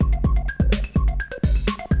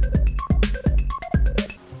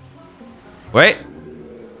 Wait.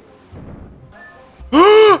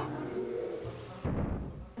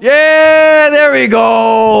 Yeah, there we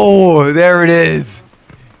go. There it is.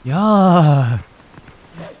 Yes.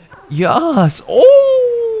 Yes.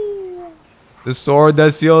 Oh. The sword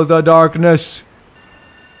that seals the darkness.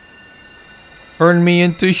 Turn me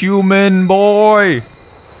into human, boy.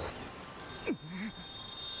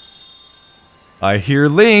 I hear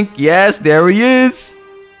Link. Yes, there he is.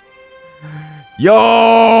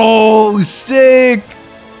 Yo, sick.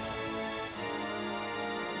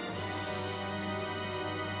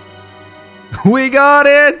 We got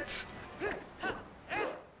it!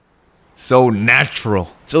 So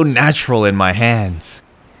natural. So natural in my hands.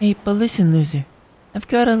 Hey, but listen, loser. I've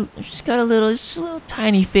just got a little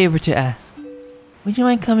tiny favor to ask. Would you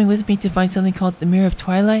mind coming with me to find something called the Mirror of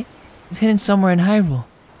Twilight? It's hidden somewhere in Hyrule.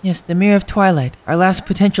 Yes, the Mirror of Twilight, our last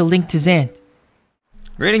potential link to Zant.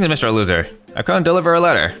 Greetings, Mr. Loser. I couldn't deliver a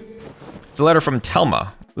letter. It's a letter from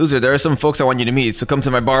Telma. Loser, there are some folks I want you to meet, so come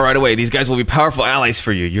to my bar right away. These guys will be powerful allies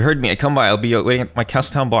for you. You heard me. I come by. I'll be waiting at my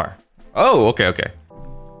Castletown bar. Oh, okay.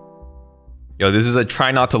 Yo, this is a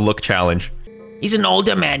try not to look challenge. He's an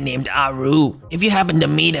older man named Aru. If you happen to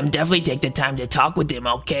meet him, definitely take the time to talk with him,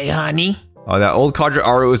 okay, honey? Oh, that old Cadre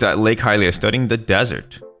Aru is at Lake Hylia studying the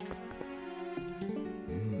desert.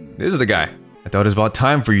 This is the guy. I thought it was about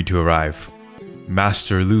time for you to arrive.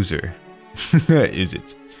 Master Loser. Is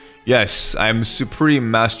it? Yes, I'm Supreme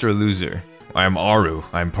Master Loser. I am Aru.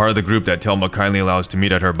 I'm part of the group that Telma kindly allows to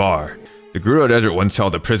meet at her bar. The Gerudo Desert once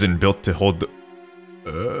held a prison built to hold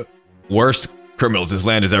the worst criminals this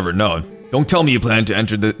land has ever known. Don't tell me you plan to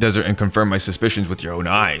enter the desert and confirm my suspicions with your own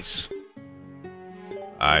eyes.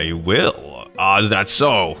 I will. Ah, is that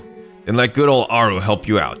so? Then let good old Aru help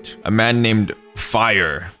you out. A man named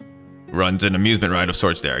Fire runs an amusement ride of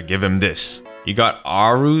sorts there. Give him this. You got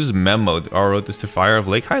Aru's memo. Aru wrote this to Fire of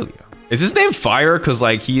Lake Hylia. Is his name Fire because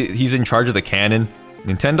like he's in charge of the cannon?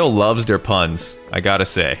 Nintendo loves their puns, I gotta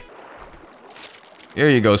say. Here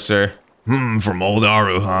you go, sir. From old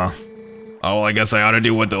Aru, huh? Oh, I guess I ought to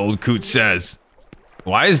do what the old coot says.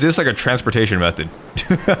 Why is this like a transportation method?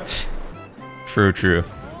 True.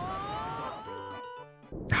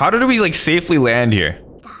 How did we like safely land here?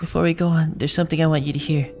 Before we go on, there's something I want you to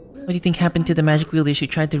hear. What do you think happened to the magic wielders who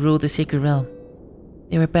tried to rule the sacred realm?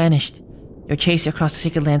 They were banished. They were chased across the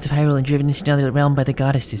sacred lands of Hyrule and driven into another realm by the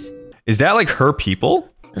goddesses. Is that like her people?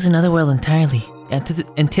 It was another world entirely.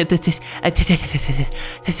 The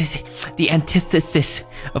antithesis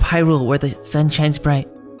of Hyrule, where the sun shines bright.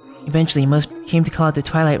 Eventually, most came to call it the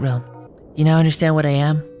Twilight Realm. Do you now understand what I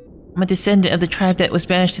am? I'm a descendant of the tribe that was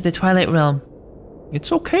banished to the Twilight Realm.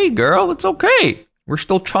 It's okay, girl. It's okay. We're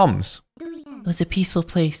still chums. It was a peaceful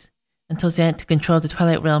place, until Zant took control of the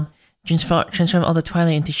Twilight Realm, transformed all the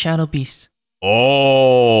Twilight into shadow beasts.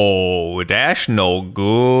 Oh, that's no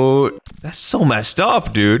good. That's so messed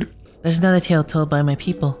up, dude. There's another tale told by my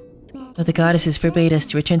people. Though the goddesses forbade us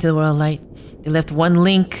to return to the world light, they left one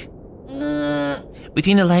link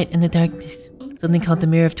between the light and the darkness. Something called the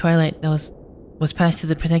Mirror of Twilight that was passed to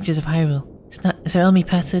the protectors of Hyrule. It's our only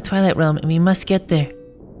path to the Twilight Realm, and we must get there.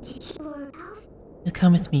 You'll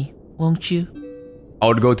come with me, won't you? I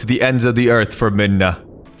would go to the ends of the earth for Midna.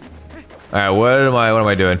 Alright, what am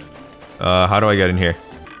I doing? How do I get in here?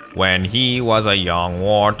 When he was a young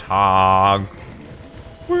warthog.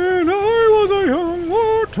 When I was a young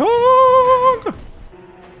warthog.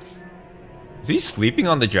 Is he sleeping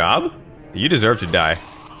on the job? You deserve to die.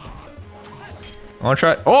 I want to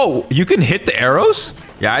try. Oh, you can hit the arrows?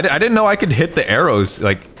 Yeah, I didn't know I could hit the arrows.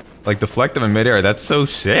 Like deflect them in midair. That's so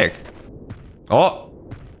sick. Oh.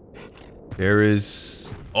 There is...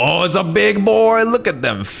 Oh, it's a big boy. Look at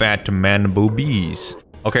them fat man boobies.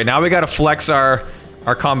 Okay, now we gotta flex our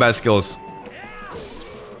combat skills.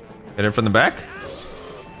 Hit him from the back.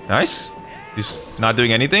 Nice. He's not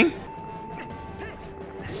doing anything.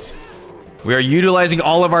 We are utilizing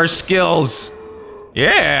all of our skills.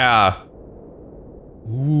 Yeah.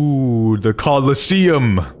 Ooh, the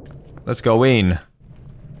Colosseum. Let's go in.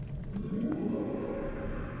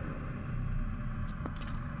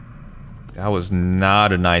 That was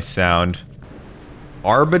not a nice sound.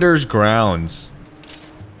 Arbiter's Grounds.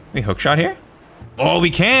 Can we hookshot here? Oh, we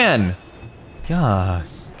can!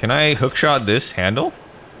 Yes. Can I hookshot this handle?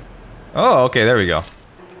 Oh, okay, there we go.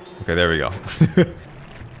 Okay, there we go.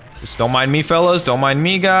 Just don't mind me, fellas. Don't mind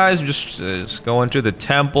me, guys. Just going to the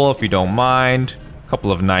temple if you don't mind. A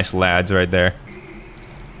couple of nice lads right there.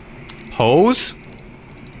 Pose?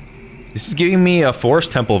 This is giving me a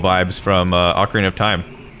Forest Temple vibes from Ocarina of Time.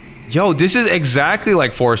 Yo, this is exactly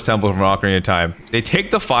like Forest Temple from Ocarina of Time. They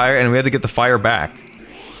take the fire and we have to get the fire back.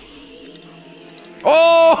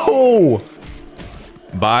 Oh!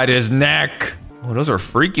 Bite his neck. Oh, those are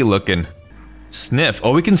freaky looking. Sniff.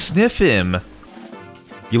 Oh, we can sniff him.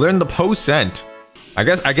 You learn the Poe scent. I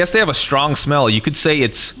guess they have a strong smell. You could say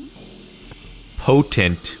it's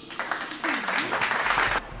potent.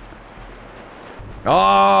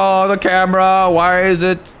 Oh, the camera. Why is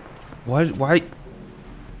it? Why?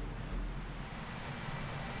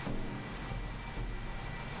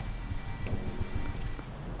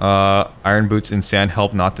 Iron boots in sand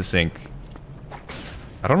help not to sink.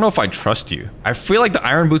 I don't know if I trust you. I feel like the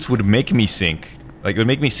iron boots would make me sink. Like, it would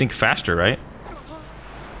make me sink faster, right?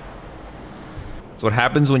 That's what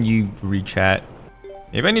happens when you re-chat.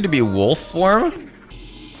 Maybe I need to be wolf form?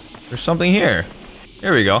 There's something here.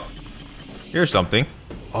 Here we go. Here's something.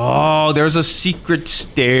 Oh, there's a secret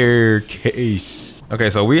staircase.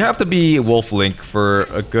 Okay, so we have to be Wolf Link for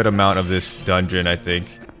a good amount of this dungeon, I think.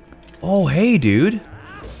 Oh, hey, dude.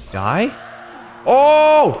 Die?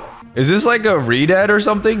 Oh! Is this like a Redead or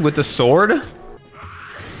something with the sword?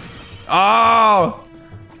 Oh!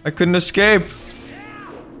 I couldn't escape.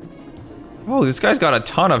 Oh, this guy's got a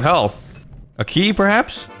ton of health. A key,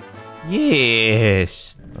 perhaps?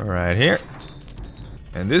 Yes. All right, here.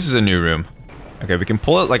 And this is a new room. Okay, we can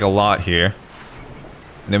pull it like a lot here.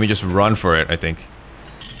 And then we just run for it, I think.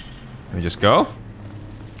 Let me just go.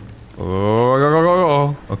 Oh, go, go, go,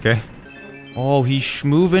 go. Okay. Oh, he's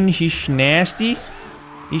schmovin'. He's nasty.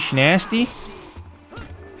 He's nasty.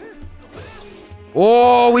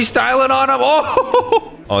 Oh, we styling on him.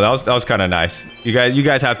 Oh, oh, that was kind of nice. You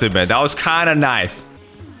guys have to admit that was kind of nice.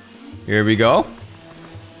 Here we go.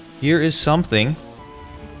 Here is something.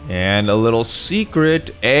 And a little secret.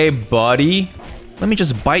 Hey, buddy. Let me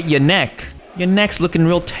just bite your neck. Your neck's looking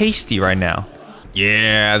real tasty right now.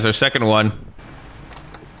 Yeah, that's our second one.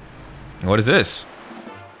 What is this?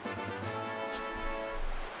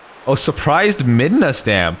 Oh, surprised Midna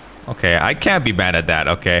stamp. Okay, I can't be mad at that,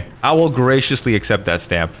 okay. I will graciously accept that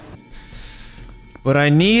stamp. But I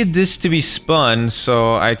need this to be spun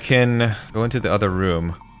so I can go into the other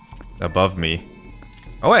room above me.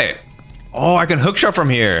 Oh, wait. Oh, I can hookshot from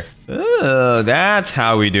here. Oh, that's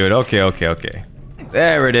how we do it. Okay, okay, okay.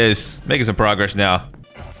 There it is. Making some progress now.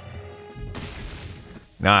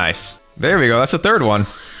 Nice. There we go. That's the third one.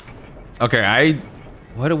 Okay,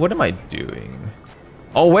 what am I doing?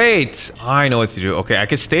 Oh, wait. I know what to do. Okay, I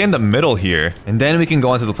can stay in the middle here. And then we can go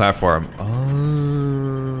onto the platform.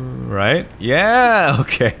 Oh, right? Yeah,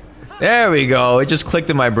 okay. There we go. It just clicked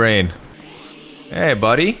in my brain. Hey,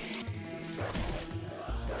 buddy.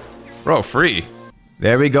 Bro, free.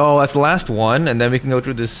 There we go. That's the last one. And then we can go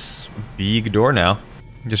through this big door now.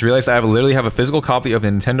 Just realized I literally have a physical copy of the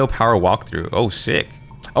Nintendo Power walkthrough. Oh, sick.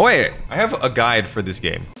 Oh, wait. I have a guide for this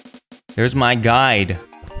game. There's my guide.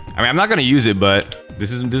 I mean, I'm not going to use it, but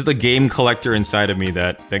this is the game collector inside of me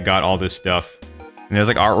that got all this stuff. And there's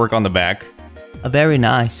like artwork on the back. Very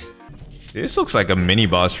nice. This looks like a mini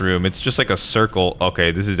boss room. It's just like a circle.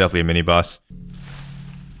 Okay, this is definitely a mini boss.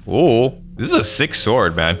 Oh, this is a sick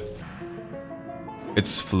sword, man.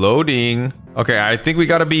 It's floating. Okay, I think we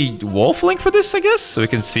gotta be Wolf Link for this, I guess, so we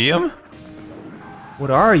can see him. What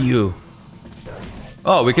are you?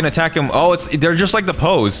 Oh, we can attack him. Oh, they're just like the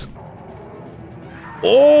pose.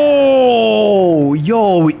 Oh,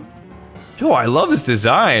 yo, I love this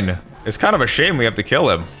design. It's kind of a shame we have to kill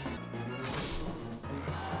him.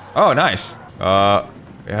 Oh, nice.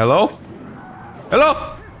 Hello?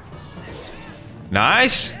 Hello?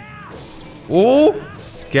 Nice. Oh,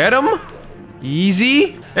 get him.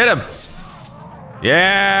 Easy. Hit him.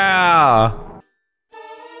 Yeah.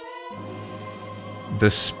 The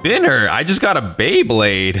spinner. I just got a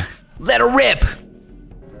Beyblade. Let her rip.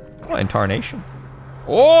 Oh, incarnation.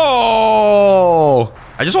 Oh.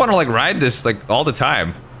 I just want to like ride this like all the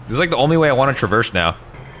time. This is like the only way I want to traverse now.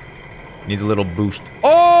 Needs a little boost.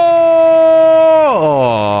 Oh,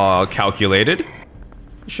 calculated.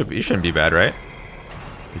 It shouldn't be bad, right?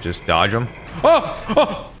 You just dodge them.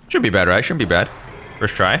 Oh. Shouldn't be bad, right? Shouldn't be bad.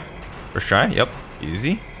 First try. First try. Yep.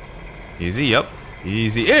 Easy. Easy. Yep.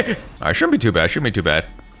 Easy. Alright, shouldn't be too bad. Shouldn't be too bad.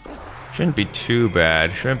 Shouldn't be too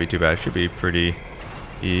bad. Shouldn't be too bad. Should be pretty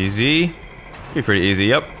easy. Be pretty easy.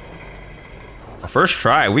 Yep. First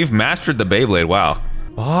try. We've mastered the Beyblade. Wow.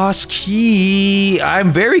 Boss key.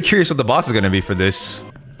 I'm very curious what the boss is going to be for this.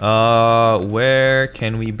 Where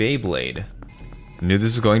can we Beyblade? Knew this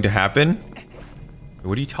was going to happen.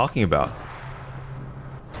 What are you talking about?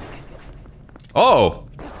 Oh.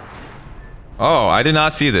 Oh, I did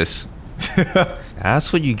not see this.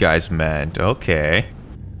 That's what you guys meant. Okay.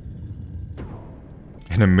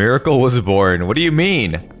 And a miracle was born. What do you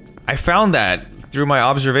mean? I found that through my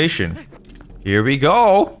observation. Here we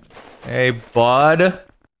go. Hey, bud.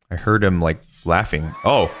 I heard him, like, laughing.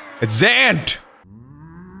 Oh, it's Zant!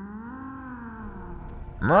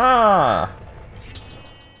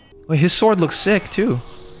 Wait, his sword looks sick, too.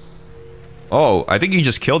 Oh, I think you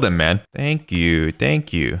just killed him, man. Thank you.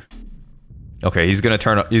 Thank you. Okay, he's gonna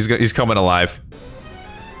turn up. He's coming alive.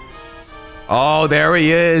 Oh, there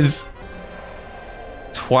he is.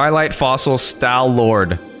 Twilight Fossil Stall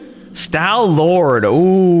Lord. Stall Lord.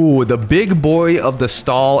 Ooh, the big boy of the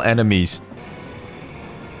stall enemies.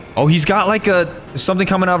 Oh, he's got like something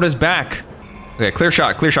coming out of his back. Okay, clear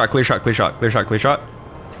shot, clear shot, clear shot, clear shot, clear shot, clear shot.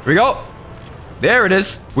 Here we go. There it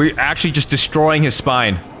is. We're actually just destroying his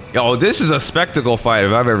spine. Yo, this is a spectacle fight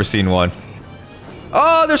if I've ever seen one.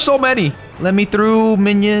 Oh, there's so many. Let me through,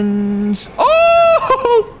 minions.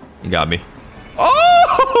 Oh! You got me.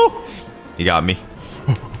 Oh! You got me.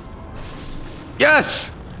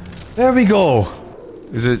 Yes! There we go.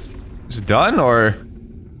 Is it done or?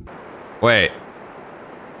 Wait.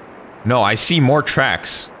 No, I see more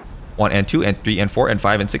tracks. 1 and 2 and 3 and 4 and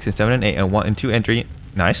 5 and 6 and 7 and 8 and 1 and 2 and 3.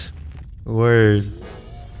 Nice. Wait.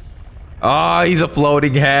 Ah, he's a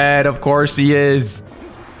floating head. Of course he is.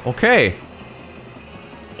 Okay.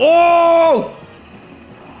 Oh!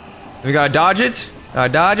 We gotta dodge it.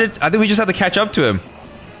 Dodge it. I think we just have to catch up to him.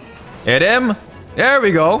 Hit him. There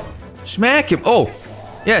we go. Smack him. Oh.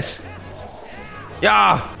 Yes.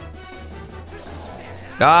 Yeah.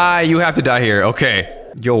 Ah, you have to die here. Okay.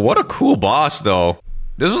 Yo, what a cool boss, though.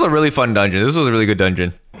 This was a really fun dungeon. This was a really good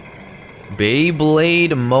dungeon.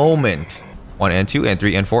 Beyblade moment. 1 and 2 and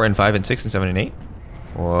 3 and 4 and 5 and 6 and 7 and 8.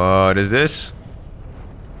 What is this?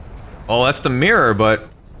 Oh, that's the mirror, but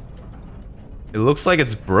it looks like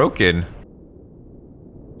it's broken.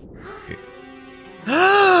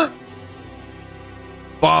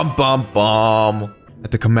 Bum, bum, bum.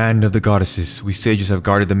 At the command of the goddesses, we sages have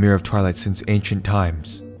guarded the Mirror of Twilight since ancient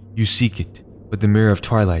times. You seek it, but the Mirror of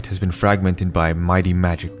Twilight has been fragmented by mighty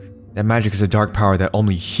magic. That magic is a dark power that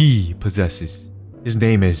only he possesses. His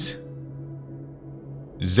name is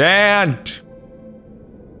Zant!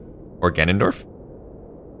 Or Ganondorf?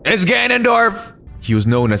 It's Ganondorf! He was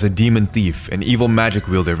known as a demon thief, an evil magic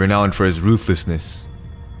wielder renowned for his ruthlessness.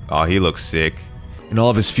 Oh, he looks sick. In all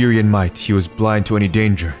of his fury and might, he was blind to any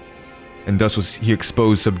danger. And thus was he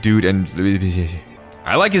exposed, subdued, and...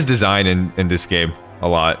 I like his design in this game a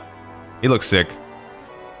lot. He looks sick.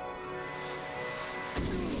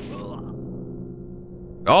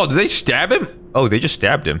 Oh, did they stab him? Oh, they just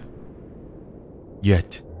stabbed him.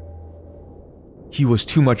 Yet, he was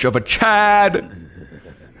too much of a Chad!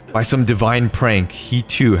 By some divine prank, he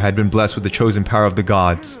too had been blessed with the chosen power of the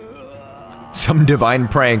gods. Some divine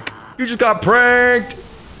prank. You just got pranked!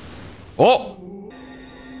 Oh!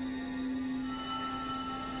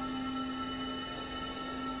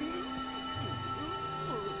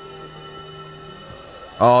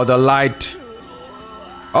 Oh, the light.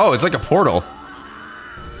 Oh, it's like a portal.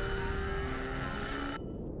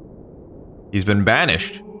 He's been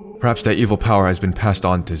banished. Perhaps that evil power has been passed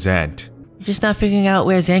on to Zant. You're just not figuring out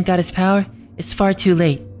where Zant got his power? It's far too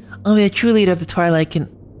late. Only the true leader of the Twilight can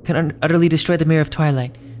utterly destroy the Mirror of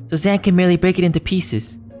Twilight, so Zant can merely break it into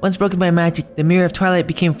pieces. Once broken by magic, the Mirror of Twilight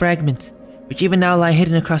became fragments, which even now lie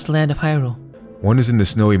hidden across the land of Hyrule. One is in the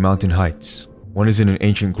snowy mountain heights, one is in an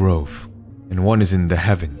ancient grove, and one is in the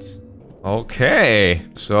heavens. Okay,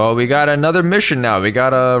 so we got another mission now. We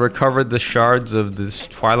gotta recover the shards of this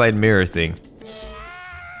Twilight Mirror thing.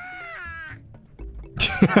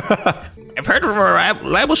 I've heard from a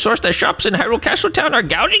reliable source that shops in Hyrule Castletown are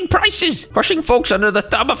gouging prices, crushing folks under the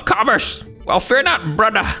thumb of commerce. Well, fear not,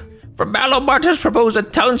 brother. For Malomart has proposed a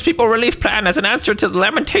townspeople relief plan as an answer to the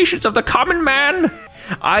lamentations of the common man.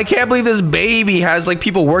 I can't believe this baby has like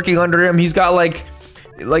people working under him. He's got like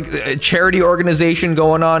a charity organization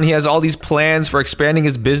going on. He has all these plans for expanding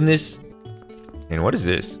his business. And what is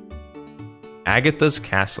this? Agatha's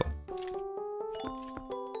Castle.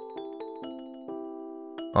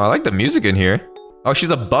 Oh, I like the music in here. Oh, she's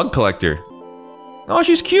a bug collector. Oh,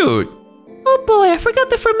 she's cute. Oh boy, I forgot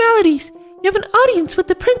the formalities. You have an audience with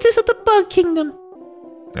the Princess of the Bug Kingdom.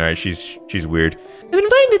 Alright, she's weird. I've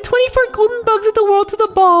invited the 24 golden bugs of the world to the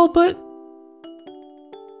ball, but...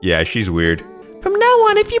 Yeah, she's weird. From now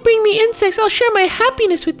on, if you bring me insects, I'll share my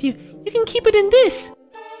happiness with you. You can keep it in this.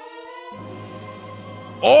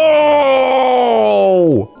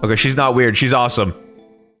 Oh! Okay, she's not weird. She's awesome.